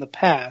this in the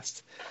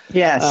past.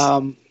 Yes.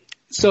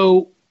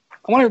 So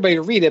I want everybody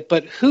to read it,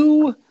 but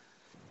who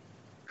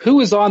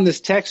is on this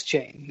text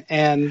chain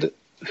and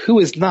who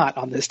is not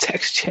on this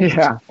text chain?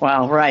 Yeah,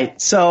 well, right.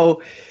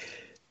 So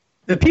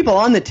the people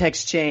on the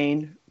text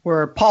chain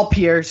were Paul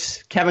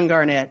Pierce, Kevin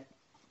Garnett,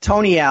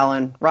 Tony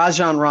Allen,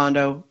 Rajon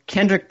Rondo,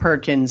 Kendrick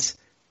Perkins,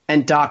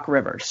 and Doc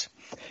Rivers.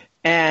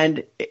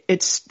 And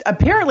it's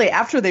apparently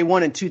after they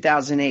won in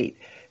 2008,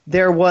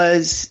 there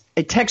was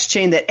a text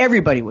chain that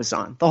everybody was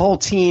on, the whole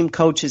team,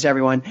 coaches,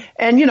 everyone.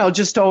 And,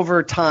 just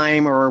over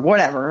time or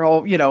whatever,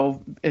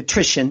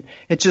 attrition,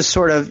 it just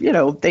sort of,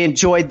 they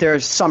enjoyed their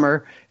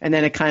summer and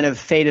then it kind of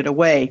faded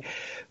away.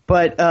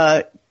 But,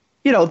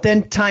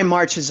 then time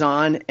marches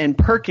on and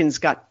Perkins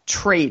got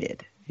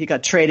traded. He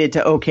got traded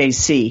to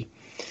OKC.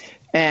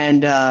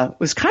 And it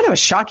was kind of a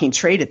shocking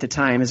trade at the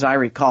time, as I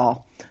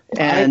recall.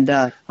 And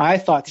I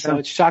thought so.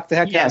 It shocked the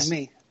heck out of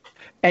me.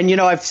 And,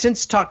 I've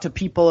since talked to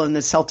people in the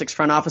Celtics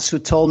front office who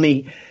told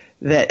me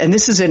that, and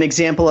this is an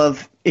example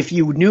of if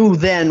you knew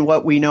then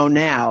what we know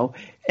now,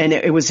 and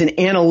it was an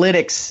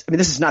analytics. I mean,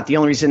 this is not the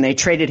only reason they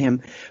traded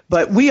him,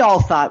 but we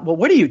all thought, well,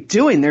 what are you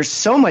doing? They're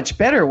so much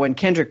better when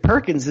Kendrick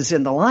Perkins is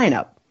in the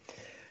lineup.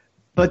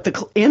 But the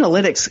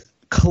analytics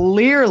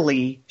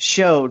clearly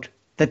showed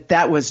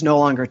that was no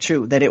longer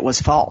true, that it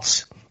was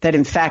false. that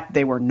in fact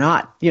they were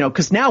not,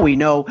 because now we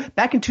know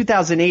back in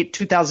 2008,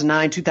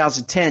 2009,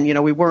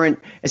 2010, we weren't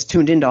as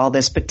tuned into all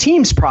this, but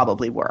teams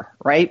probably were,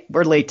 right?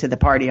 We're late to the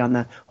party on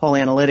the whole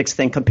analytics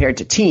thing compared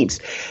to teams.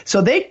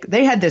 So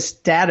they had this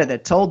data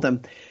that told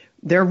them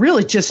they're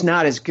really just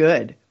not as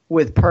good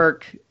with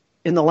Perk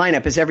in the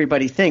lineup as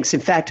everybody thinks.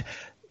 In fact,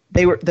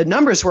 the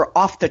numbers were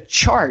off the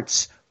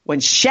charts when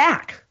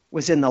Shaq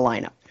was in the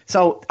lineup.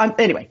 So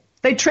anyway,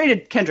 they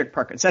traded Kendrick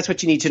Perkins. That's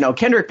what you need to know.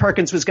 Kendrick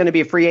Perkins was going to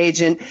be a free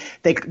agent.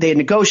 They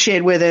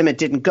negotiated with him. It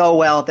didn't go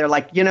well. They're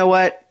like, you know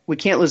what? We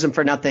can't lose him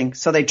for nothing.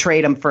 So they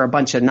trade him for a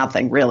bunch of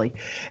nothing, really.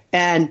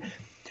 And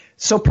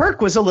so Perk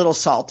was a little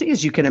salty,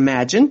 as you can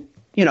imagine.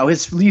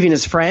 His leaving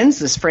his friends,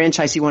 this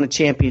franchise he won a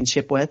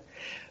championship with.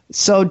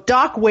 So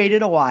Doc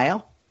waited a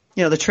while.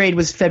 The trade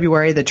was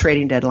February, the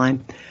trading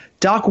deadline.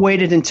 Doc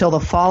waited until the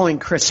following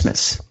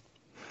Christmas.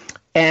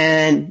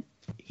 And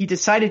he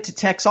decided to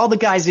text all the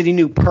guys that he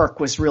knew Perk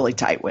was really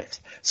tight with.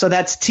 So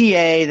that's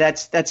TA,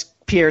 that's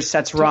Pierce,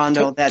 that's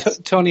Rondo, that's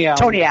Tony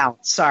Allen. Tony Allen,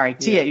 sorry.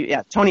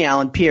 TA, Tony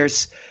Allen,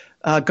 Pierce,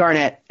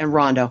 Garnett, and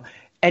Rondo.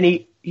 And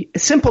he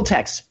simple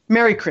text,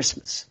 Merry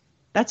Christmas.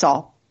 That's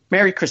all.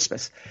 Merry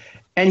Christmas.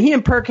 And he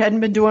and Perk hadn't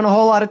been doing a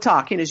whole lot of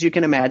talking, as you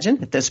can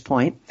imagine, at this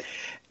point.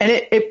 And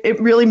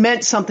it really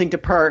meant something to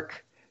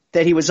Perk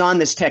that he was on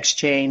this text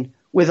chain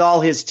with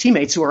all his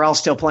teammates who are all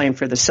still playing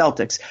for the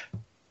Celtics.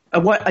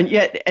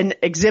 Yet an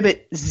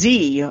exhibit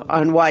Z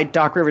on why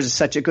Doc Rivers is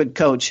such a good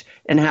coach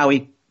and how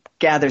he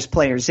gathers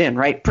players in,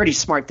 right? Pretty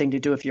smart thing to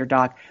do if you're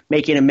Doc,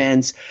 making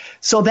amends.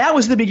 So that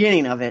was the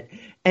beginning of it.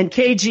 And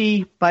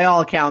KG, by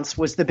all accounts,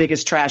 was the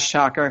biggest trash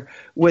talker,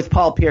 with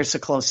Paul Pierce a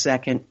close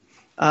second.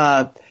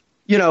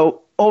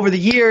 Over the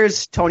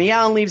years, Tony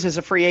Allen leaves as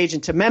a free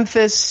agent to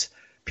Memphis.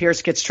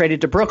 Pierce gets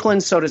traded to Brooklyn,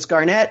 so does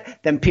Garnett.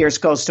 Then Pierce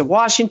goes to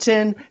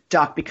Washington.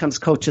 Doc becomes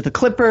coach of the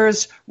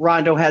Clippers.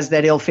 Rondo has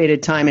that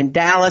ill-fated time in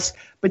Dallas.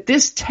 But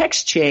this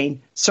text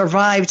chain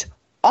survived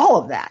all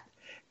of that.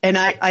 And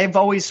I've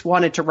always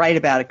wanted to write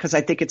about it because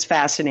I think it's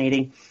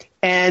fascinating.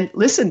 And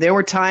listen, there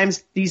were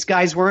times these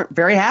guys weren't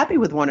very happy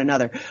with one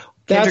another.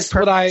 That's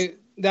what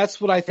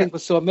I think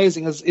was so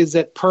amazing is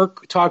that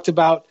Perk talked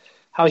about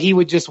how he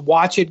would just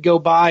watch it go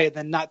by and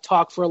then not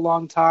talk for a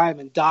long time.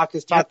 And Doc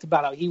has talked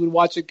about how he would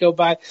watch it go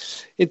by.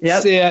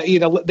 It's,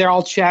 they're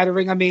all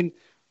chattering. I mean,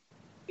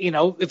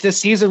 if this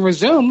season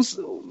resumes,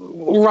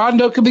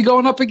 Rondo could be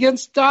going up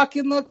against Doc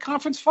in the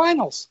conference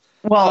finals.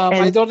 Well,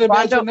 I don't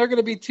imagine they're going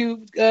to be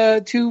too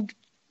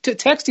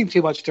texting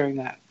too much during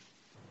that.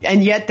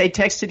 And yet they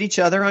texted each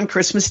other on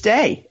Christmas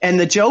Day. And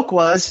the joke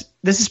was,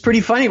 this is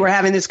pretty funny. We're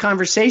having this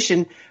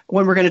conversation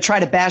when we're going to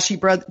try to bash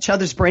each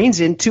other's brains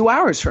in 2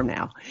 hours from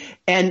now.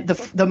 And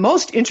the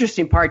most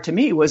interesting part to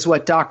me was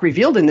what Doc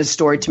revealed in this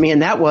story to me.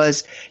 And that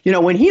was,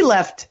 when he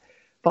left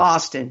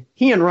Boston,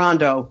 he and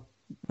Rondo,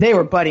 they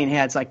were butting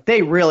heads. Like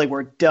they really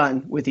were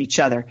done with each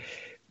other.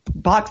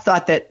 Doc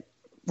thought that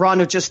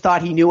Rondo just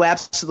thought he knew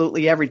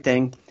absolutely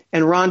everything.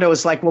 And Rondo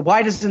was like, well,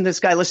 why doesn't this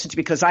guy listen to me?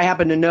 Because I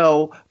happen to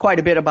know quite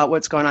a bit about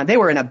what's going on. They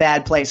were in a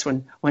bad place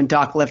when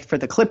Doc left for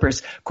the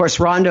Clippers. Of course,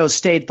 Rondo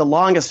stayed the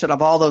longest out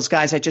of all those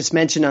guys I just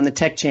mentioned on the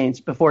tech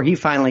chains before he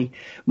finally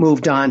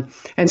moved on.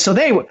 And so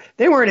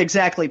they weren't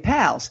exactly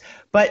pals.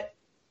 But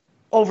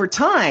over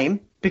time,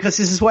 because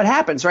this is what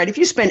happens, right? If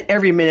you spend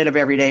every minute of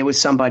every day with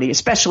somebody,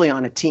 especially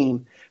on a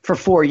team, for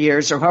 4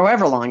 years or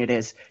however long it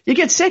is, you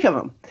get sick of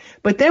them.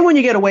 But then when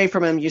you get away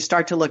from them, you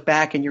start to look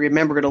back and you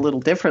remember it a little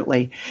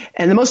differently.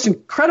 And the most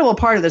incredible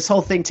part of this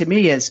whole thing to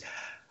me is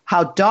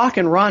how Doc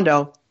and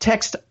Rondo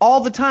text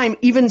all the time,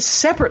 even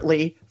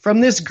separately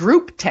from this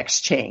group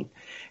text chain.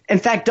 In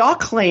fact,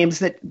 Doc claims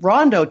that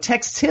Rondo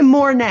texts him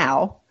more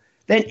now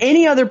than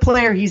any other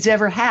player he's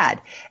ever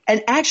had,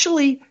 and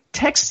actually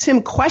texts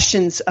him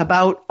questions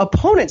about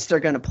opponents they're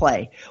going to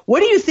play. What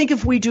do you think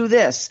if we do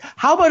this?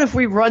 How about if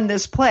we run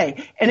this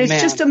play? And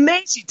it's just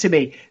amazing to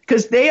me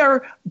because they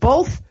are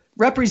both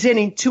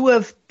representing two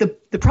of the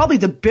probably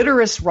the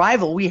bitterest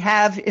rival we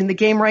have in the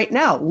game right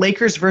now,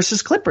 Lakers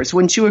versus Clippers.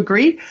 Wouldn't you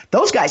agree?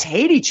 Those guys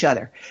hate each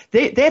other.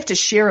 They have to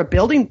share a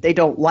building. They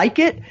don't like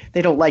it.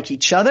 They don't like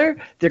each other.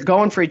 They're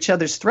going for each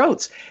other's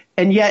throats.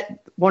 And yet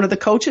one of the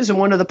coaches and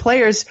one of the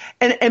players,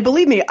 and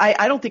believe me,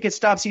 I don't think it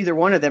stops either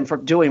one of them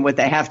from doing what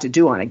they have to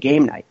do on a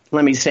game night.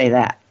 Let me say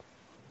that.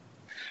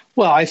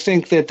 Well, I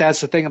think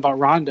that's the thing about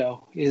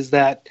Rondo is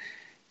that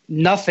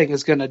nothing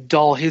is going to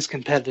dull his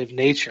competitive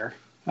nature.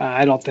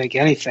 I don't think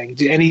anything,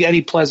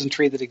 any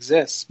pleasantry that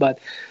exists. But,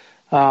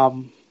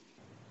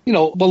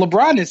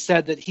 LeBron has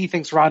said that he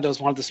thinks Rondo is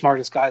one of the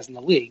smartest guys in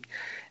the league.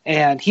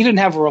 And he didn't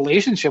have a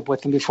relationship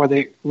with him before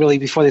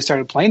they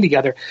started playing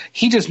together.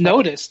 He just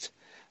noticed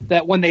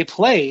that when they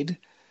played,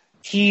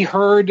 he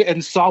heard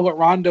and saw what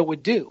Rondo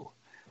would do.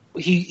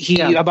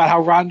 About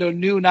how Rondo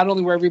knew not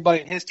only where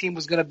everybody in his team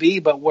was going to be,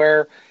 but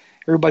where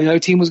everybody in the other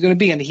team was going to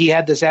be. And he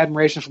had this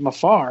admiration from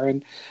afar.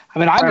 And I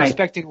mean, I'm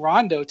expecting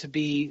Rondo to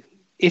be,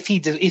 if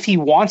he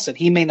wants it,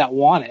 he may not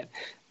want it,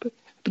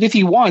 but if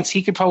he wants,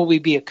 he could probably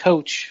be a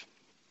coach,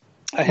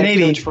 a head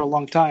coach for a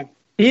long time.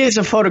 He has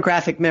a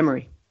photographic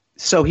memory.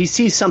 So he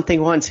sees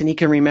something once and he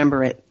can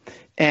remember it.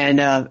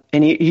 and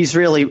he's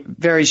really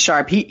very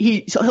sharp.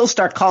 He'll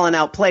start calling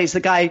out plays. A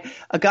guy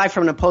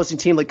from an opposing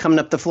team will coming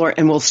up the floor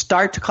and will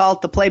start to call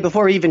out the play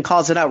before he even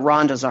calls it out.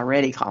 Rondo's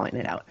already calling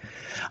it out.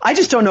 I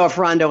just don't know if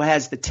Rondo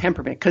has the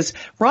temperament, because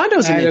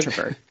Rondo's an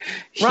introvert.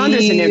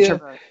 Rondo's an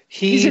introvert.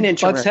 He's an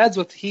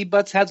introvert. He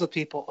butts heads with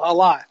people a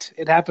lot.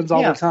 It happens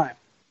all the time.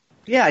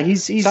 Yeah,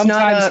 he's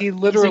sometimes he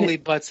literally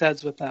butts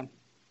heads with them.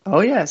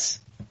 Oh yes,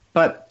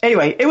 but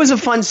anyway, it was a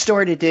fun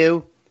story to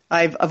do.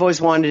 I've always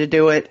wanted to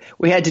do it.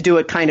 We had to do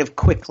it kind of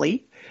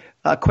quickly,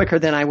 quicker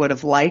than I would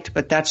have liked,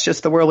 but that's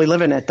just the world we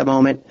live in at the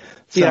moment.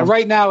 So. Yeah,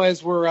 right now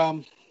as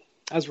we're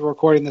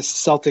recording this,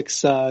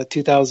 Celtics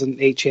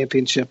 2008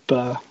 championship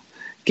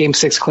Game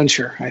 6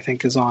 clincher, I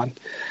think, is on.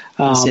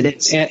 Yes, it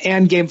is.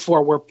 And Game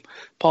 4, where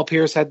Paul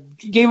Pierce had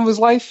game of his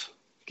life,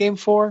 Game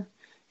 4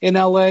 in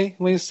L.A.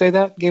 When you say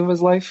that, game of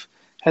his life,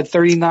 had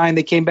 39.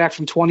 They came back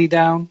from 20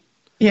 down.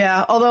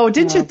 Yeah, although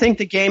didn't you think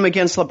the game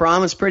against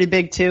LeBron was pretty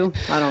big too?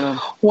 I don't know.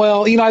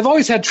 Well, I've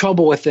always had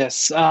trouble with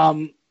this.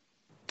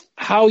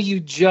 How you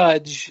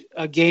judge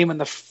a game in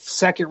the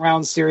second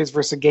round series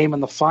versus a game in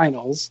the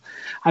finals.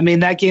 I mean,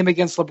 that game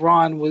against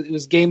LeBron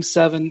was Game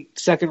 7,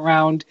 second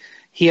round.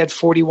 He had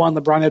 41.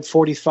 LeBron had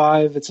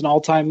 45. It's an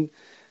all-time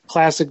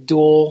classic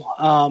duel.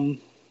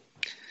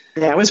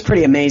 Yeah, it was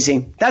pretty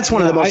amazing. That's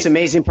one of the most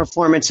amazing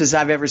performances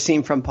I've ever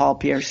seen from Paul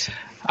Pierce.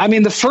 I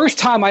mean, the first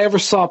time I ever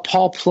saw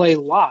Paul play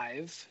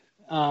live,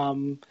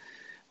 when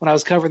I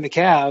was covering the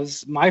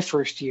Cavs, my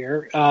first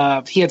year,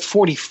 he had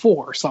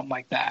 44 or something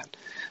like that.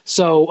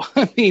 So,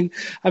 I mean,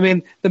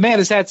 the man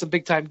has had some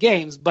big time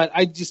games, but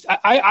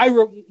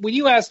when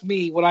you ask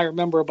me what I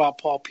remember about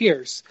Paul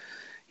Pierce,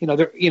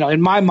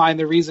 in my mind,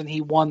 the reason he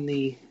won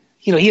he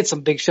had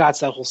some big shots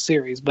that whole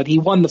series, but he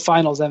won the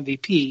Finals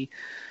MVP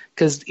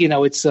because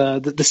it's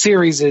the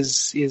series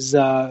is it's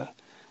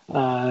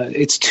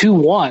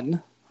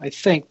 2-1. I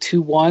think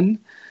 2-1,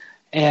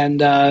 and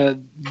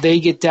they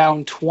get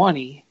down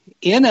 20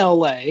 in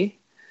LA,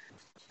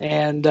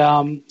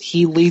 and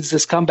he leads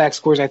this comeback,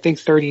 scores I think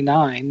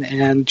 39,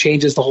 and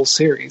changes the whole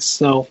series.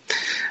 So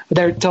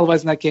they're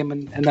televising that game,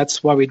 and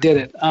that's why we did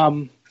it.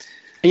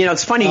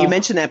 It's funny you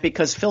mentioned that,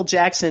 because Phil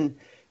Jackson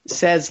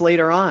says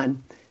later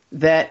on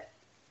that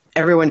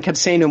everyone kept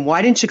saying to him,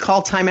 "Why didn't you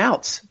call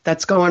timeouts?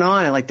 That's going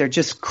on, and like they're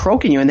just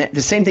croaking you." And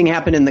the same thing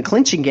happened in the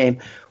clinching game.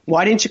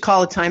 Why didn't you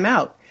call a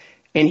timeout?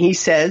 And he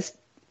says,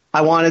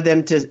 I wanted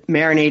them to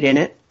marinate in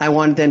it. I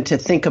wanted them to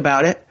think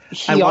about it.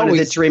 I wanted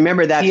them to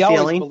remember that feeling. He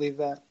always believed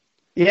that.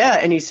 Yeah,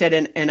 and he said,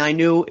 and I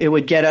knew it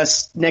would get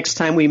us, next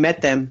time we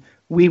met them,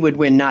 we would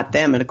win, not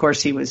them. And, of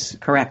course, he was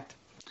correct.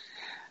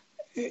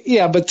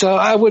 Yeah, but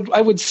I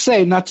would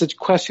say, not to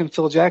question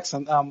Phil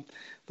Jackson,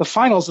 the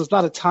finals is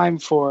not a time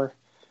for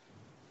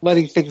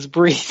letting things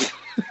breathe.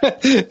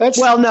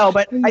 Well, no,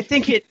 but I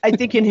think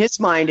in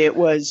his mind it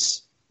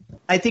was,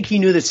 I think he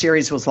knew the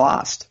series was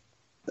lost.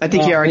 I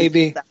think he already.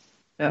 Maybe.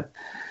 Yeah.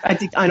 I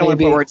don't want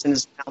to put words in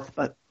his mouth,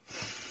 but.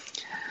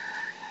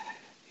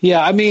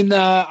 Yeah, I mean,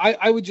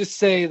 I would just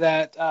say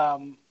that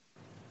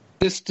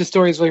this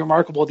story is really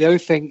remarkable. The other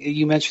thing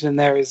you mentioned in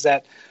there is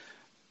that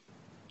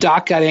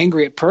Doc got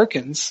angry at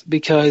Perkins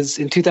because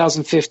in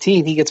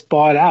 2015 he gets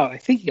bought out. I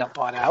think he got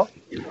bought out.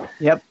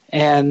 Yep.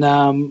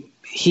 And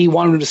he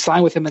wanted to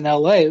sign with him in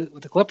L.A.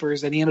 with the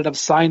Clippers, and he ended up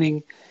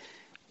signing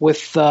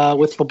with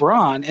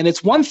LeBron. And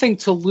it's one thing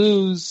to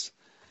lose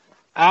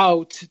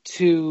out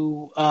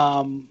to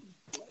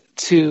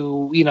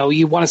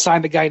you want to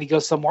sign the guy and he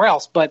goes somewhere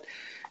else, but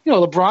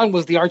LeBron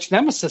was the arch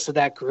nemesis of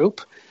that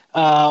group.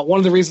 One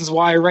of the reasons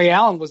why Ray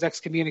Allen was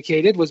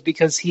excommunicated was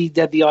because he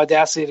had the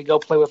audacity to go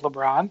play with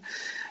LeBron.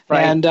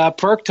 Right. And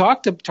Perk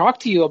talked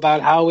to you about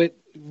how it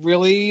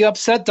really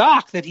upset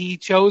Doc that he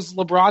chose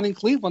LeBron in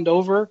Cleveland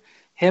over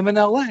him in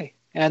L.A.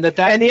 And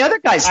and the other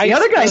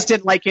guys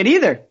didn't like it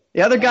either.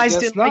 The other guys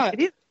didn't like it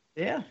either.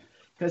 Yeah,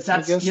 because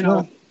that's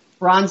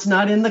Ron's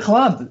not in the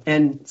club,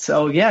 and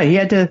so he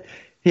had to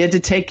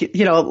take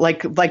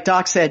like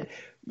Doc said,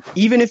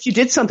 even if you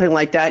did something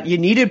like that, you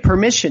needed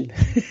permission.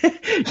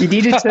 You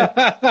needed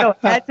to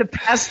had to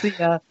pass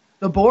the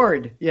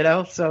board,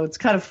 so it's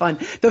kind of fun.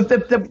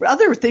 The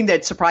other thing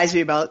that surprised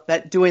me about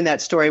doing that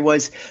story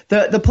was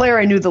the player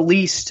I knew the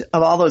least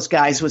of all those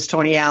guys was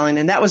Tony Allen,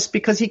 and that was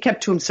because he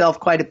kept to himself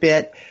quite a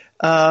bit.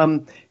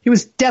 He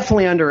was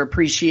definitely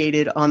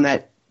underappreciated on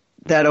that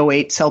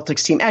 08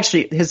 Celtics team.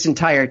 Actually, his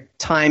entire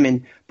time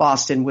in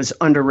Boston was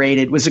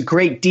underrated. Was a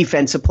great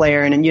defensive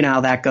player, and you know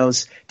how that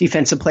goes.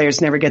 Defensive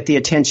players never get the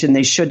attention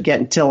they should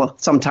get until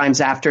sometimes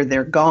after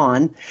they're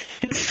gone.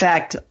 In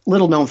fact,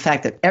 little known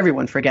fact that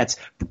everyone forgets,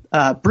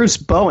 Bruce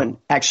Bowen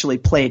actually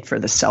played for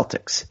the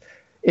Celtics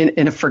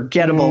in a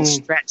forgettable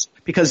stretch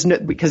because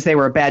they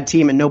were a bad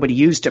team and nobody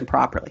used him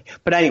properly.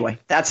 But anyway,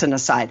 that's an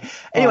aside.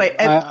 Anyway,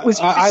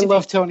 I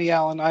love Tony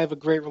Allen. I have a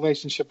great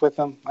relationship with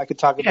him. I could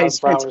talk about him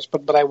for hours,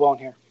 but I won't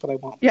here. But I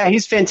won't. Yeah,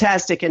 he's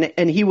fantastic,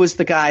 and he was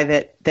the guy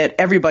that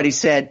everybody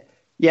said,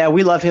 yeah,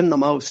 we love him the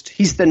most.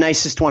 He's the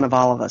nicest one of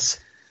all of us.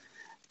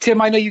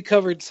 Tim, I know you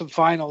covered some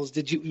finals.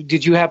 Did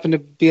you happen to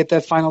be at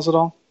that finals at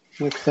all?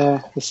 with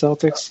the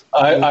Celtics?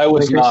 I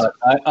was Lakers?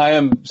 not. I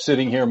am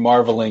sitting here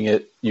marveling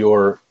at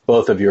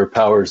both of your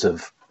powers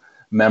of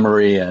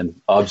memory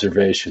and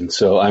observation.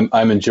 So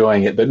I'm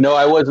enjoying it. But no,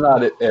 I was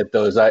not at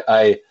those.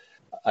 I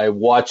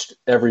watched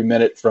every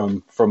minute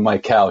from my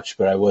couch,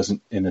 but I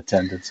wasn't in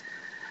attendance.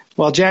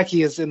 Well,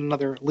 Jackie is in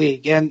another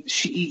league. And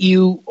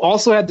you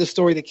also had the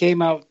story that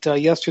came out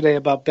yesterday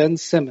about Ben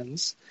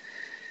Simmons.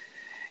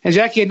 And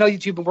Jackie, I know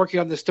that you've been working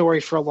on this story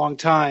for a long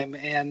time.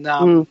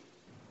 And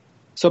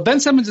so Ben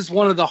Simmons is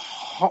one of the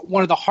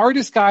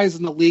hardest guys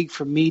in the league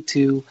for me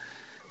to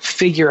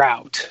figure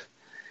out.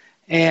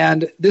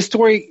 And this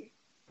story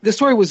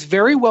was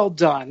very well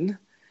done,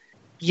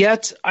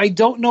 yet I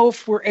don't know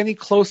if we're any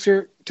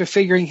closer to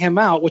figuring him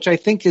out, which I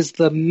think is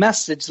the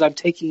message that I'm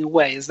taking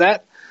away. Is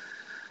that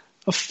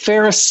a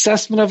fair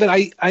assessment of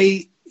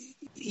it?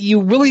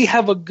 You really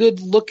have a good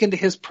look into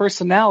his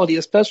personality,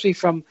 especially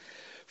from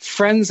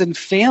friends and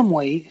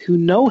family who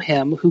know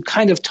him, who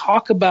kind of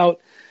talk about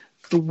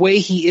the way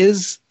he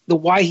is,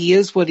 why he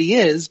is what he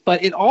is.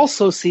 But it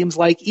also seems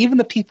like even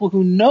the people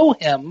who know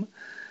him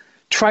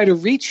try to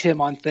reach him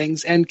on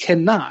things and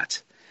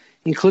cannot,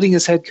 including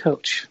his head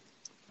coach.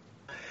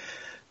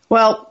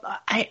 Well,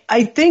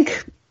 I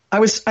think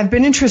I've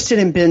been interested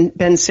in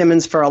Ben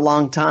Simmons for a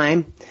long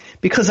time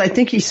because I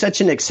think he's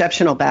such an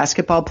exceptional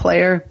basketball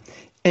player,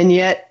 and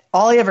yet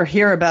all I ever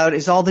hear about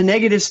is all the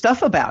negative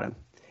stuff about him.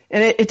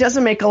 And it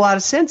doesn't make a lot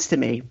of sense to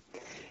me.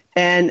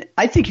 And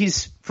I think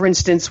he's, for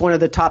instance, one of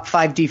the top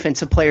 5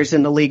 defensive players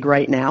in the league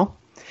right now.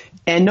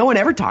 And no one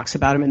ever talks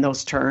about him in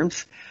those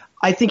terms.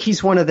 I think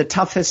he's one of the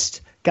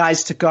toughest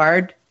guys to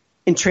guard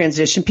in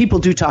transition. People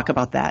do talk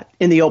about that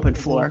in the open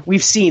floor.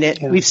 We've seen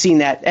it. Yeah. We've seen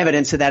that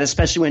evidence of that,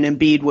 especially when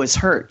Embiid was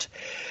hurt.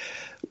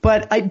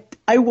 But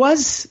I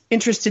was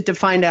interested to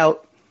find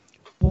out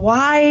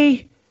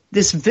why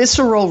this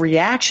visceral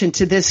reaction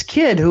to this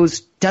kid who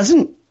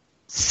doesn't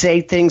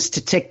say things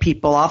to tick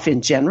people off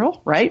in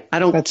general, right? I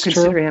don't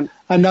consider him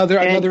another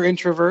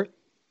introvert.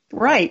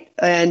 Right.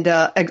 And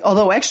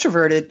although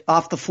extroverted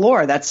off the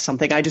floor, that's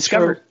something I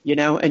discovered,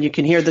 and you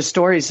can hear the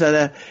stories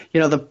of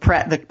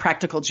the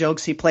practical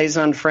jokes he plays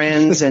on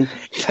Friends and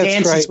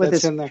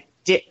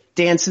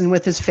dancing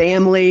with his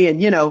family.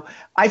 And,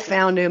 I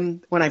found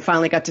him when I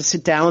finally got to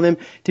sit down with him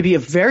to be a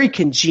very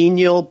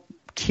congenial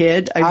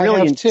kid. I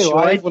really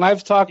enjoyed. When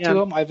I've talked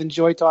to him, I've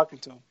enjoyed talking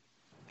to him.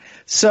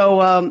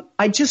 So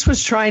I just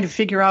was trying to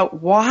figure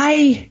out,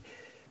 why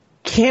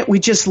can't we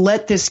just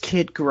let this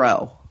kid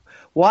grow?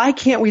 Why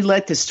can't we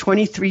let this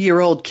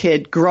 23-year-old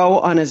kid grow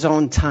on his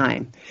own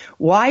time?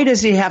 Why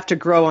does he have to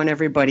grow on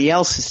everybody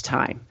else's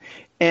time?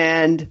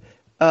 And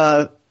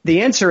the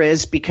answer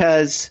is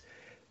because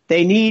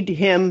they need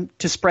him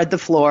to spread the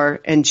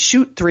floor and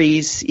shoot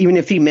threes, even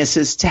if he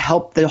misses, to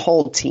help the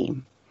whole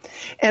team.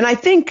 And I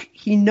think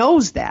he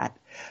knows that,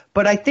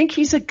 but I think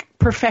he's a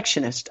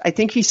perfectionist. I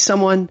think he's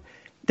someone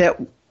that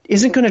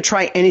isn't going to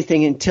try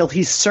anything until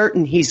he's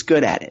certain he's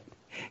good at it.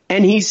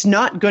 And he's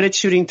not good at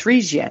shooting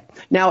threes yet.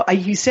 Now,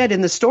 he said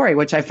in the story,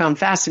 which I found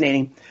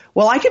fascinating,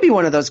 well, I could be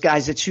one of those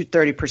guys that shoot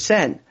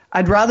 30%.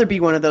 I'd rather be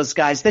one of those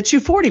guys that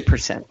shoot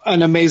 40%.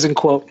 An amazing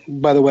quote,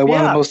 by the way,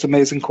 one of the most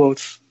amazing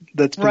quotes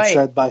that's been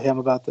said by him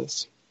about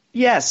this.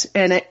 Yes,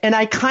 and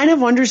I kind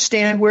of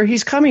understand where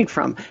he's coming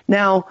from.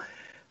 Now,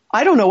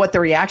 I don't know what the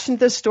reaction to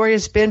this story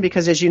has been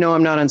because, as you know,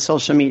 I'm not on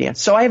social media.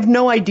 So I have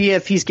no idea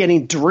if he's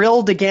getting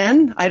drilled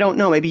again. I don't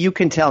know. Maybe you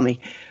can tell me.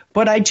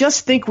 But I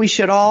just think we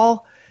should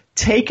all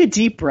take a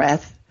deep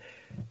breath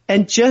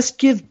and just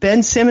give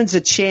Ben Simmons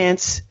a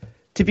chance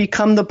to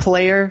become the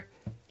player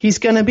he's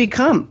going to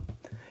become.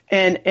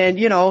 And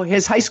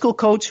his high school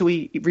coach, who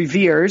he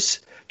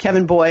reveres,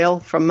 Kevin Boyle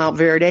from Mount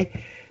Verde,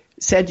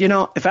 said,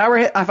 if I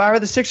were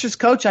the Sixers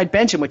coach, I'd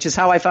bench him, which is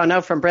how I found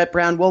out from Brett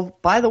Brown. Well,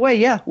 by the way,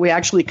 yeah, we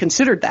actually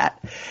considered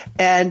that.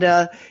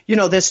 And,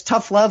 this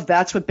tough love,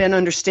 that's what Ben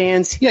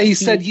understands. Yeah, he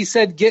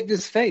said, get in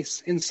his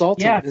face,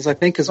 insult him, I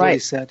think is what he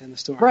said in the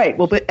story. Right.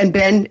 Well, and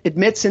Ben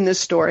admits in this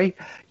story,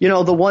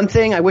 the one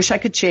thing I wish I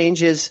could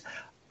change is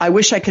I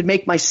wish I could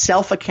make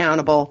myself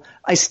accountable.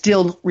 I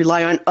still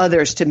rely on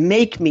others to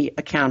make me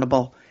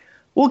accountable.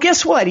 Well,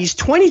 guess what? He's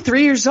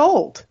 23 years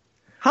old.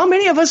 How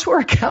many of us were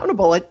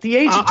accountable at the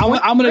age of 23?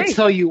 I'm going to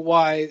tell you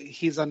why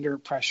he's under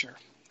pressure.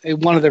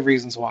 One of the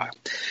reasons why.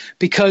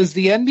 Because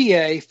the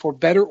NBA, for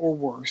better or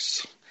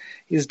worse,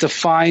 is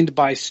defined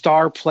by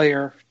star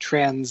player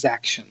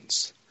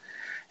transactions.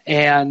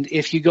 And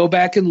if you go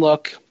back and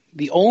look,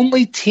 the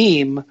only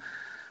team,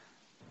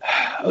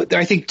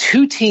 I think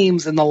 2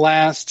 teams in the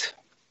last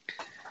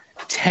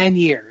 10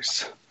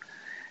 years,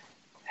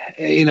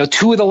 2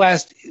 of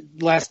the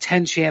last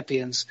 10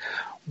 champions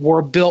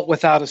were built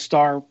without a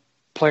star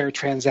player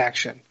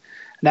transaction. And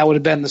that would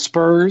have been the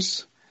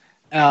Spurs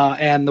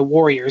and the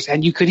Warriors.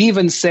 And you could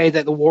even say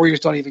that the Warriors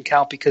don't even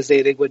count because they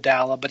had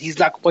Iguodala, but he's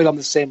not quite on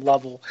the same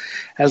level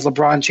as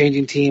LeBron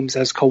changing teams,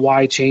 as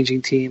Kawhi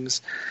changing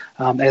teams,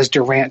 as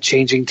Durant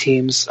changing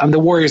teams. The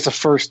Warriors, the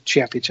first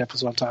championship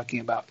is what I'm talking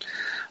about.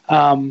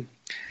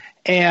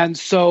 And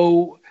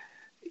so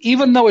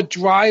even though it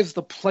drives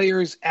the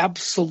players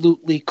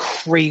absolutely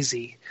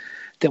crazy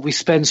that we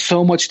spend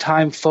so much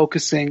time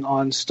focusing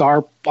on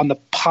the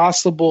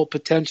possible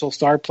potential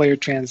star player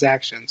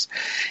transactions.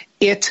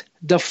 It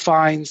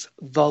defines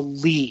the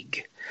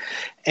league.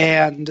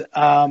 And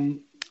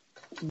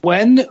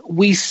when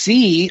we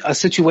see a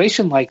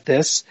situation like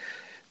this,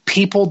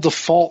 people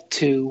default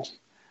to,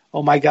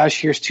 oh my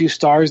gosh, here's two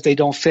stars, they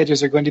don't fit.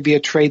 Is there going to be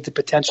a trade that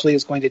potentially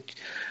is going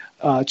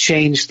to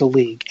change the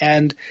league?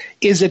 And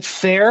is it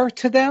fair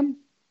to them?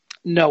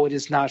 No, it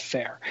is not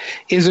fair.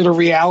 Is it a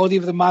reality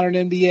of the modern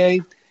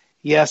NBA?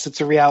 Yes, it's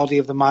a reality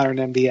of the modern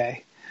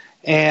NBA.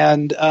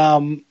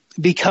 And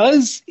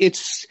because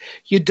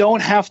you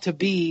don't have to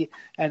be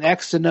an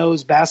X and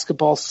O's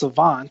basketball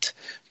savant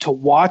to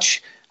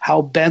watch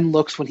how Ben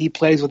looks when he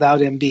plays without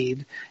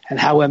Embiid and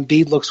how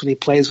Embiid looks when he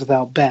plays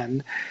without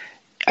Ben.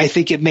 I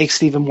think it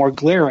makes it even more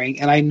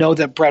glaring. And I know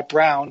that Brett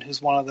Brown,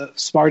 who's one of the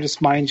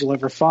smartest minds you'll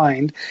ever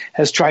find,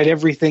 has tried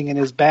everything in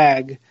his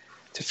bag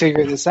to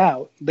figure this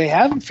out. They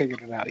haven't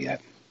figured it out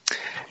yet.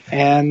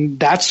 And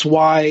that's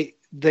why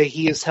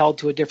he is held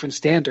to a different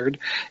standard.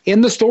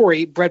 In the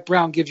story, Brett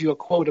Brown gives you a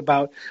quote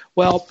about,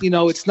 well,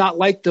 it's not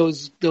like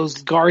those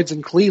guards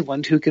in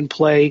Cleveland who can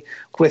play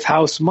with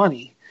house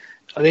money.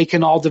 They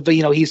can all,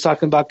 he's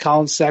talking about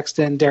Colin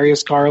Sexton,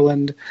 Darius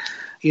Garland,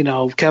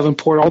 Kevin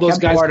Porter, all those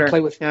guys can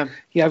play with,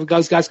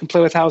 those guys can play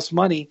with house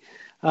money,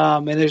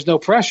 and there's no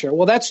pressure.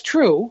 Well, that's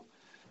true,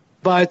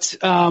 but,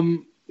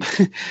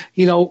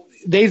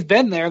 they've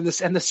been there, and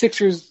the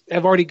Sixers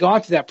have already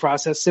gone through that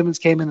process. Simmons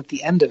came in at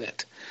the end of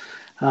it.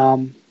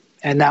 And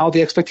now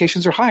the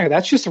expectations are higher.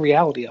 That's just the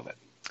reality of it.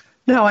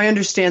 No, I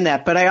understand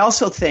that. But I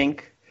also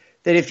think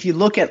that if you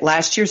look at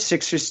last year's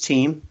Sixers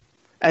team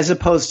as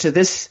opposed to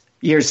this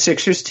year's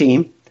Sixers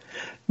team,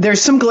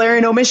 there's some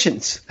glaring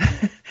omissions.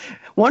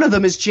 One of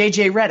them is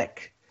J.J.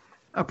 Redick,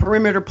 a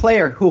perimeter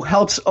player who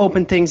helps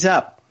open things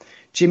up.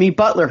 Jimmy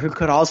Butler, who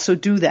could also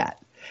do that.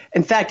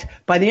 In fact,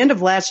 by the end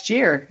of last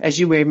year, as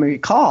you may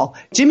recall,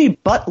 Jimmy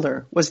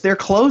Butler was their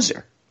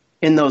closer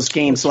in those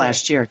games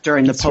last year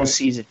during the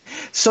postseason.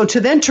 So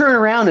to then turn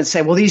around and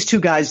say, well, these two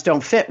guys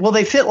don't fit. Well,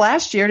 they fit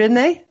last year, didn't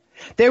they?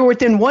 They were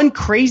within one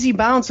crazy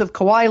bounce of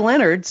Kawhi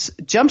Leonard's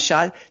jump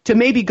shot to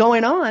maybe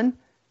going on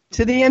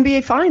to the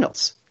NBA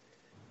Finals.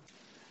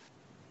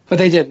 But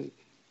they didn't.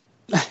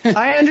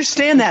 I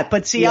understand that.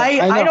 But see,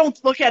 I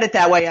don't look at it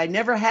that way. I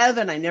never have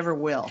and I never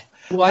will.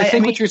 Well, I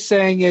think what you're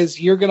saying is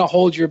you're going to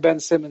hold your Ben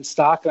Simmons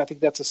stock, and I think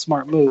that's a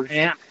smart move. I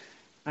am.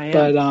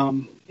 But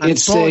I'm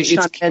bullish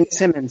on Ben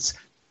Simmons.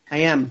 I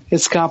am.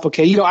 It's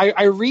complicated. I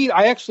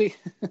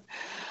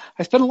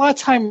spend a lot of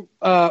time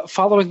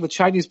following the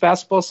Chinese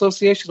Basketball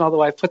Association,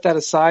 although I put that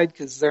aside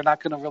because they're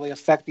not going to really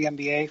affect the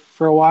NBA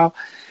for a while.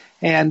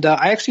 And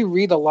I actually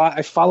read a lot.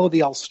 I follow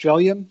the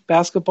Australian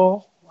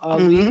Basketball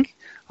League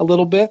a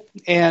little bit.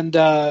 And,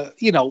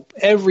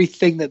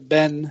 everything that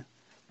Ben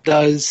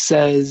does,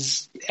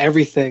 says,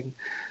 everything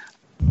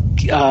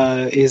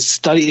is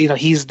studied.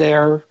 He's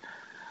there.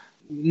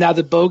 Now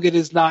that Bogut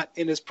is not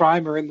in his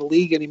prime or in the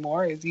league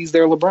anymore, he's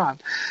their LeBron.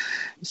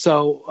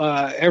 So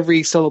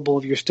every syllable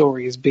of your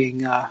story is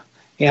being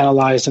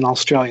analyzed in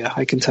Australia.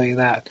 I can tell you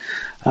that.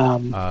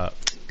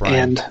 Brian,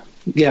 and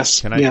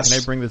yes, can I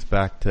bring this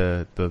back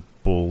to the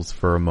Bulls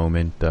for a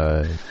moment?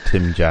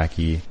 Tim,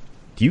 Jackie,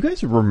 do you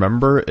guys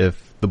remember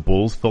if the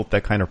Bulls felt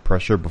that kind of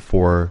pressure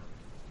before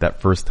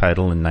that first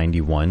title in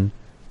 '91?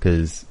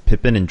 Because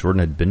Pippen and Jordan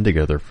had been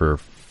together for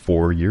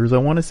 4 years, I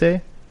want to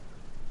say.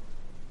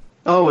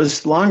 Oh, it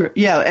was longer.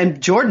 Yeah,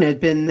 and Jordan had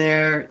been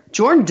there.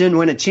 Jordan didn't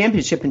win a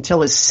championship until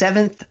his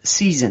 7th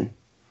season.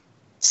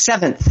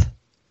 7th.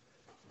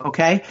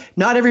 Okay?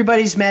 Not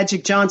everybody's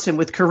Magic Johnson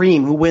with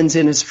Kareem, who wins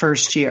in his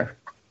first year.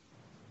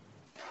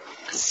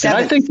 7th. And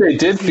I think they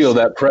did feel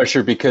that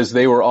pressure because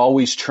they were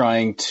always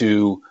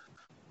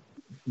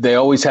they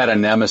always had a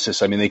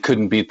nemesis. I mean, they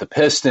couldn't beat the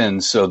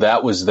Pistons, so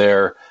that was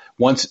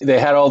once they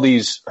had all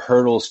these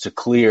hurdles to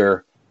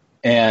clear,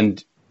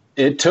 and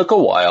it took a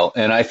while.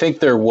 And I think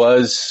there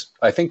was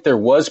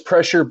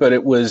pressure, but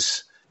it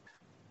was,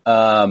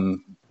 I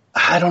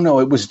don't know,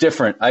 it was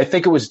different. I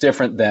think it was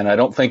different then. I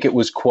don't think it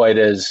was quite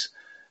as,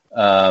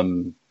 I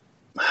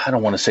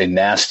don't want to say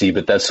nasty,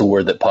 but that's the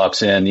word that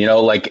pops in.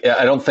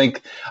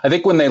 I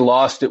think when they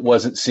lost, it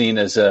wasn't seen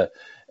as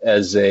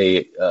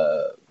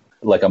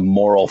like a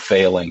moral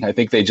failing. I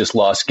think they just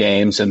lost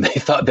games and they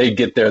thought they'd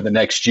get there the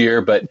next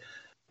year. But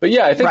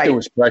yeah, I think there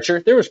was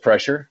pressure. There was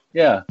pressure.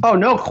 Yeah. Oh,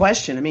 no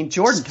question. I mean,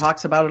 Jordan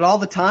talks about it all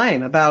the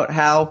time, about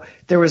how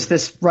there was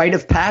this rite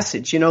of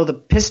passage.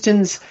 The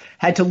Pistons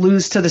had to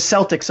lose to the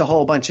Celtics a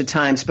whole bunch of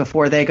times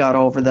before they got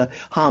over the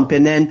hump.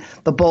 And then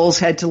the Bulls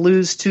had to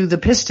lose to the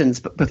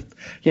Pistons,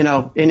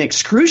 in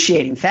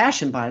excruciating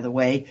fashion, by the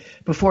way,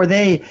 before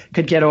they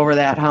could get over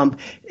that hump.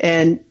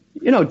 And,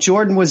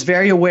 Jordan was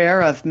very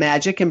aware of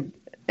Magic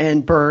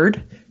and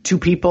Bird, two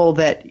people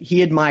that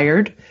he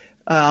admired.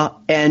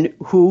 And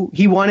who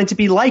he wanted to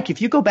be like.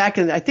 If you go back,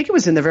 and I think it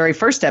was in the very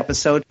first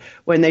episode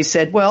when they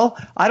said, well,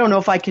 I don't know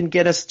if I can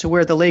get us to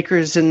where the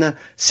Lakers and the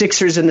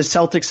Sixers and the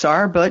Celtics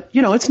are, but,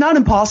 it's not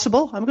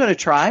impossible. I'm going to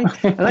try.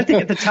 And I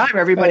think at the time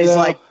everybody's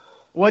like,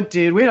 What,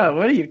 dude? What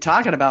are you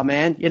talking about,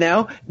 man? You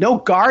know, no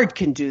guard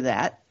can do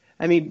that.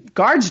 I mean,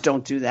 guards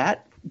don't do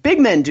that. Big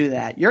men do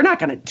that. You're not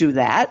going to do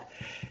that.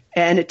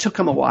 And it took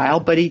him a while,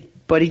 but he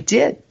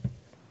did.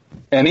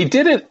 And he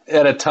did it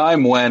at a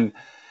time when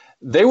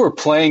they were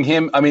playing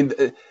him. I mean,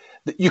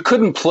 you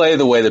couldn't play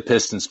the way the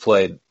Pistons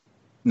played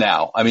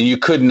now. I mean, you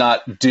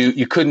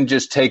couldn't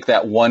just take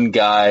that one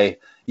guy,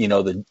 you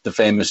know, the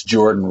famous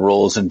Jordan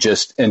rules and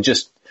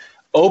just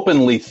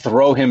openly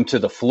throw him to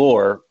the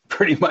floor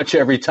pretty much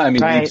every time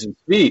he leaves his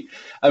feet.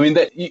 I mean,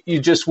 that you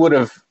just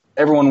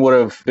everyone would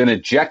have been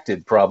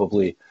ejected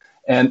probably.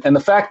 And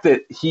the fact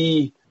that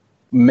he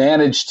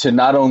managed to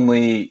not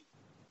only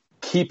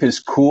keep his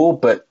cool,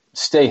 but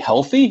stay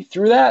healthy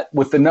through that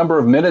with the number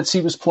of minutes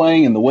he was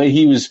playing and the way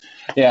he was.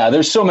 Yeah,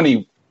 there's so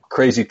many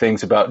crazy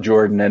things about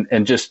Jordan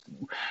and just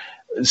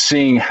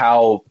seeing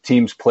how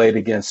teams played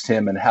against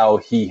him and how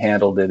he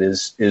handled it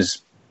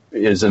is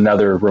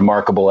another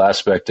remarkable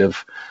aspect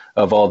of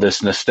all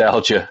this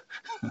nostalgia.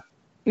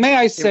 May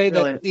I say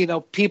that, you know,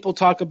 people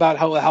talk about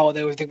how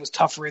everything was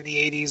tougher in the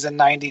 80s and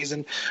 90s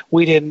and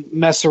we didn't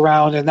mess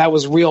around and that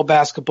was real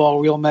basketball,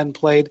 real men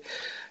played.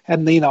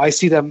 And, you know, I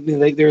see them, you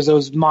know, there's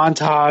those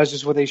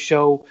montages where they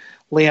show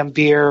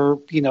Lambeer,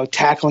 you know,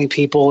 tackling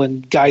people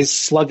and guys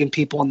slugging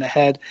people in the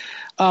head.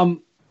 I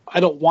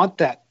don't want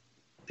that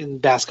in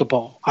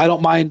basketball. I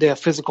don't mind a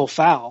physical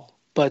foul,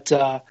 but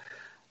I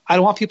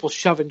don't want people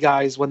shoving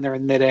guys when they're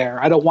in midair.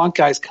 I don't want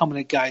guys coming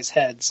at guys'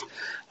 heads.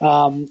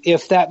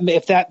 If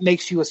that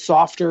makes you a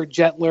softer,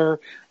 gentler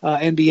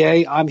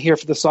NBA, I'm here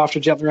for the softer,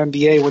 gentler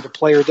NBA where the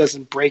player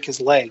doesn't break his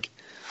leg.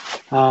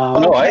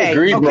 No, I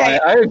agree, Brian.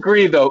 I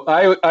agree, though.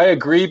 I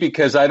agree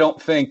because I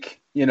don't think,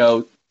 you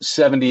know,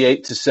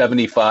 78 to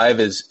 75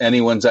 is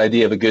anyone's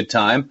idea of a good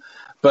time.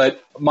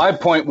 But my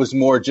point was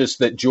more just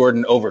that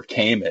Jordan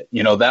overcame it.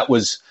 You know, that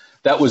was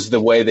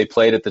the way they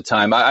played at the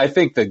time. I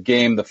think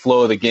the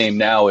flow of the game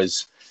now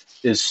is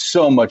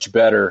so much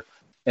better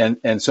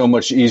and so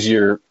much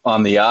easier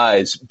on the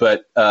eyes.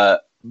 But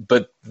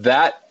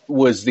that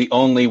was the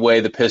only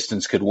way the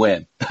Pistons could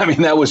win. I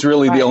mean, that was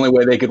really the only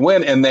way they could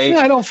win. And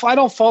I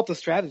don't fault the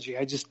strategy.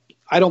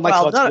 I don't like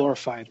how it's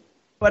glorified.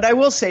 But I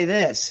will say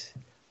this.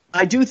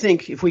 I do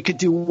think if we could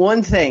do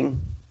one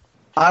thing,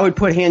 I would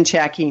put hand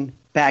checking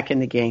back in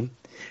the game.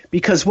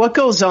 Because what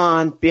goes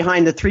on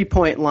behind the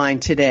three-point line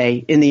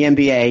today in the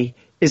NBA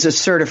is a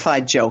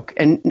certified joke.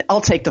 And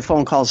I'll take the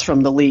phone calls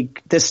from the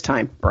league this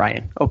time,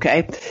 Brian,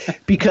 okay?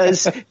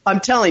 Because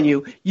I'm telling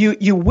you,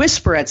 you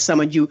whisper at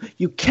someone, you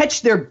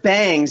catch their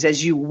bangs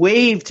as you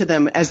wave to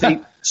them as they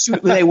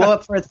shoot, they go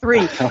up for a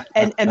three,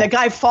 and the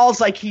guy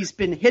falls like he's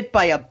been hit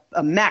by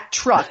a Mack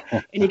truck,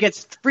 and he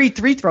gets free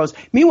throws.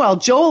 Meanwhile,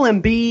 Joel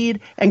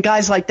Embiid and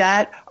guys like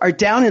that are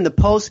down in the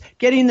post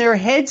getting their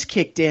heads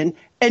kicked in,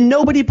 and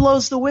nobody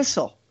blows the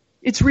whistle.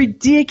 It's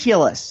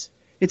ridiculous.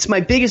 It's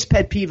my biggest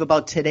pet peeve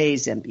about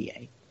today's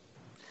NBA.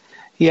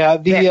 Yeah,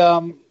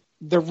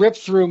 the rip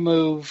through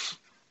move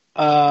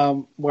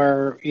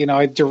where, you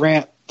know,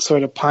 Durant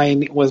sort of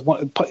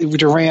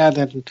Durant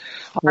and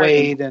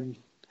Wade and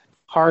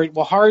Harden.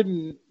 Well,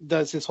 Harden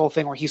does this whole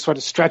thing where he sort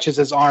of stretches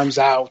his arms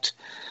out.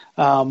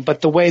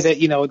 But the way that,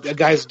 you know, a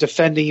guy's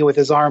defending you with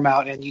his arm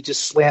out and you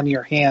just slam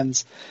your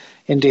hands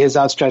into his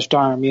outstretched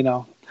arm, you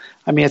know.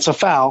 I mean, it's a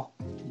foul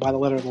by the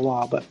letter of the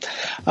law. But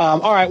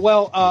all right,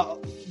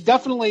 well,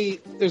 definitely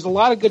there's a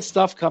lot of good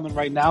stuff coming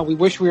right now. We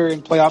wish we were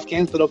in playoff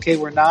games, but okay,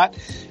 we're not.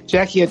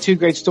 Jackie had two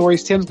great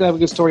stories. Tim's going to have a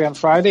good story on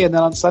Friday. And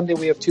then on Sunday,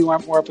 we have two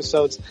more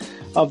episodes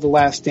of The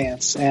Last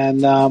Dance.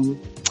 And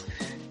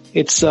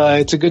it's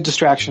a good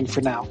distraction for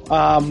now.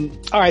 All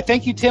right,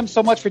 thank you, Tim,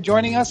 so much for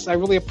joining us. I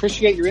really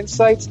appreciate your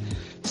insights.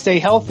 Stay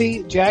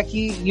healthy.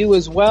 Jackie, you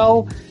as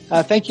well.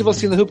 Thank you for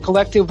listening to the Hoop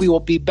Collective. We will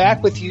be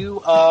back with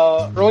you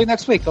early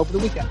next week, over the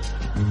weekend.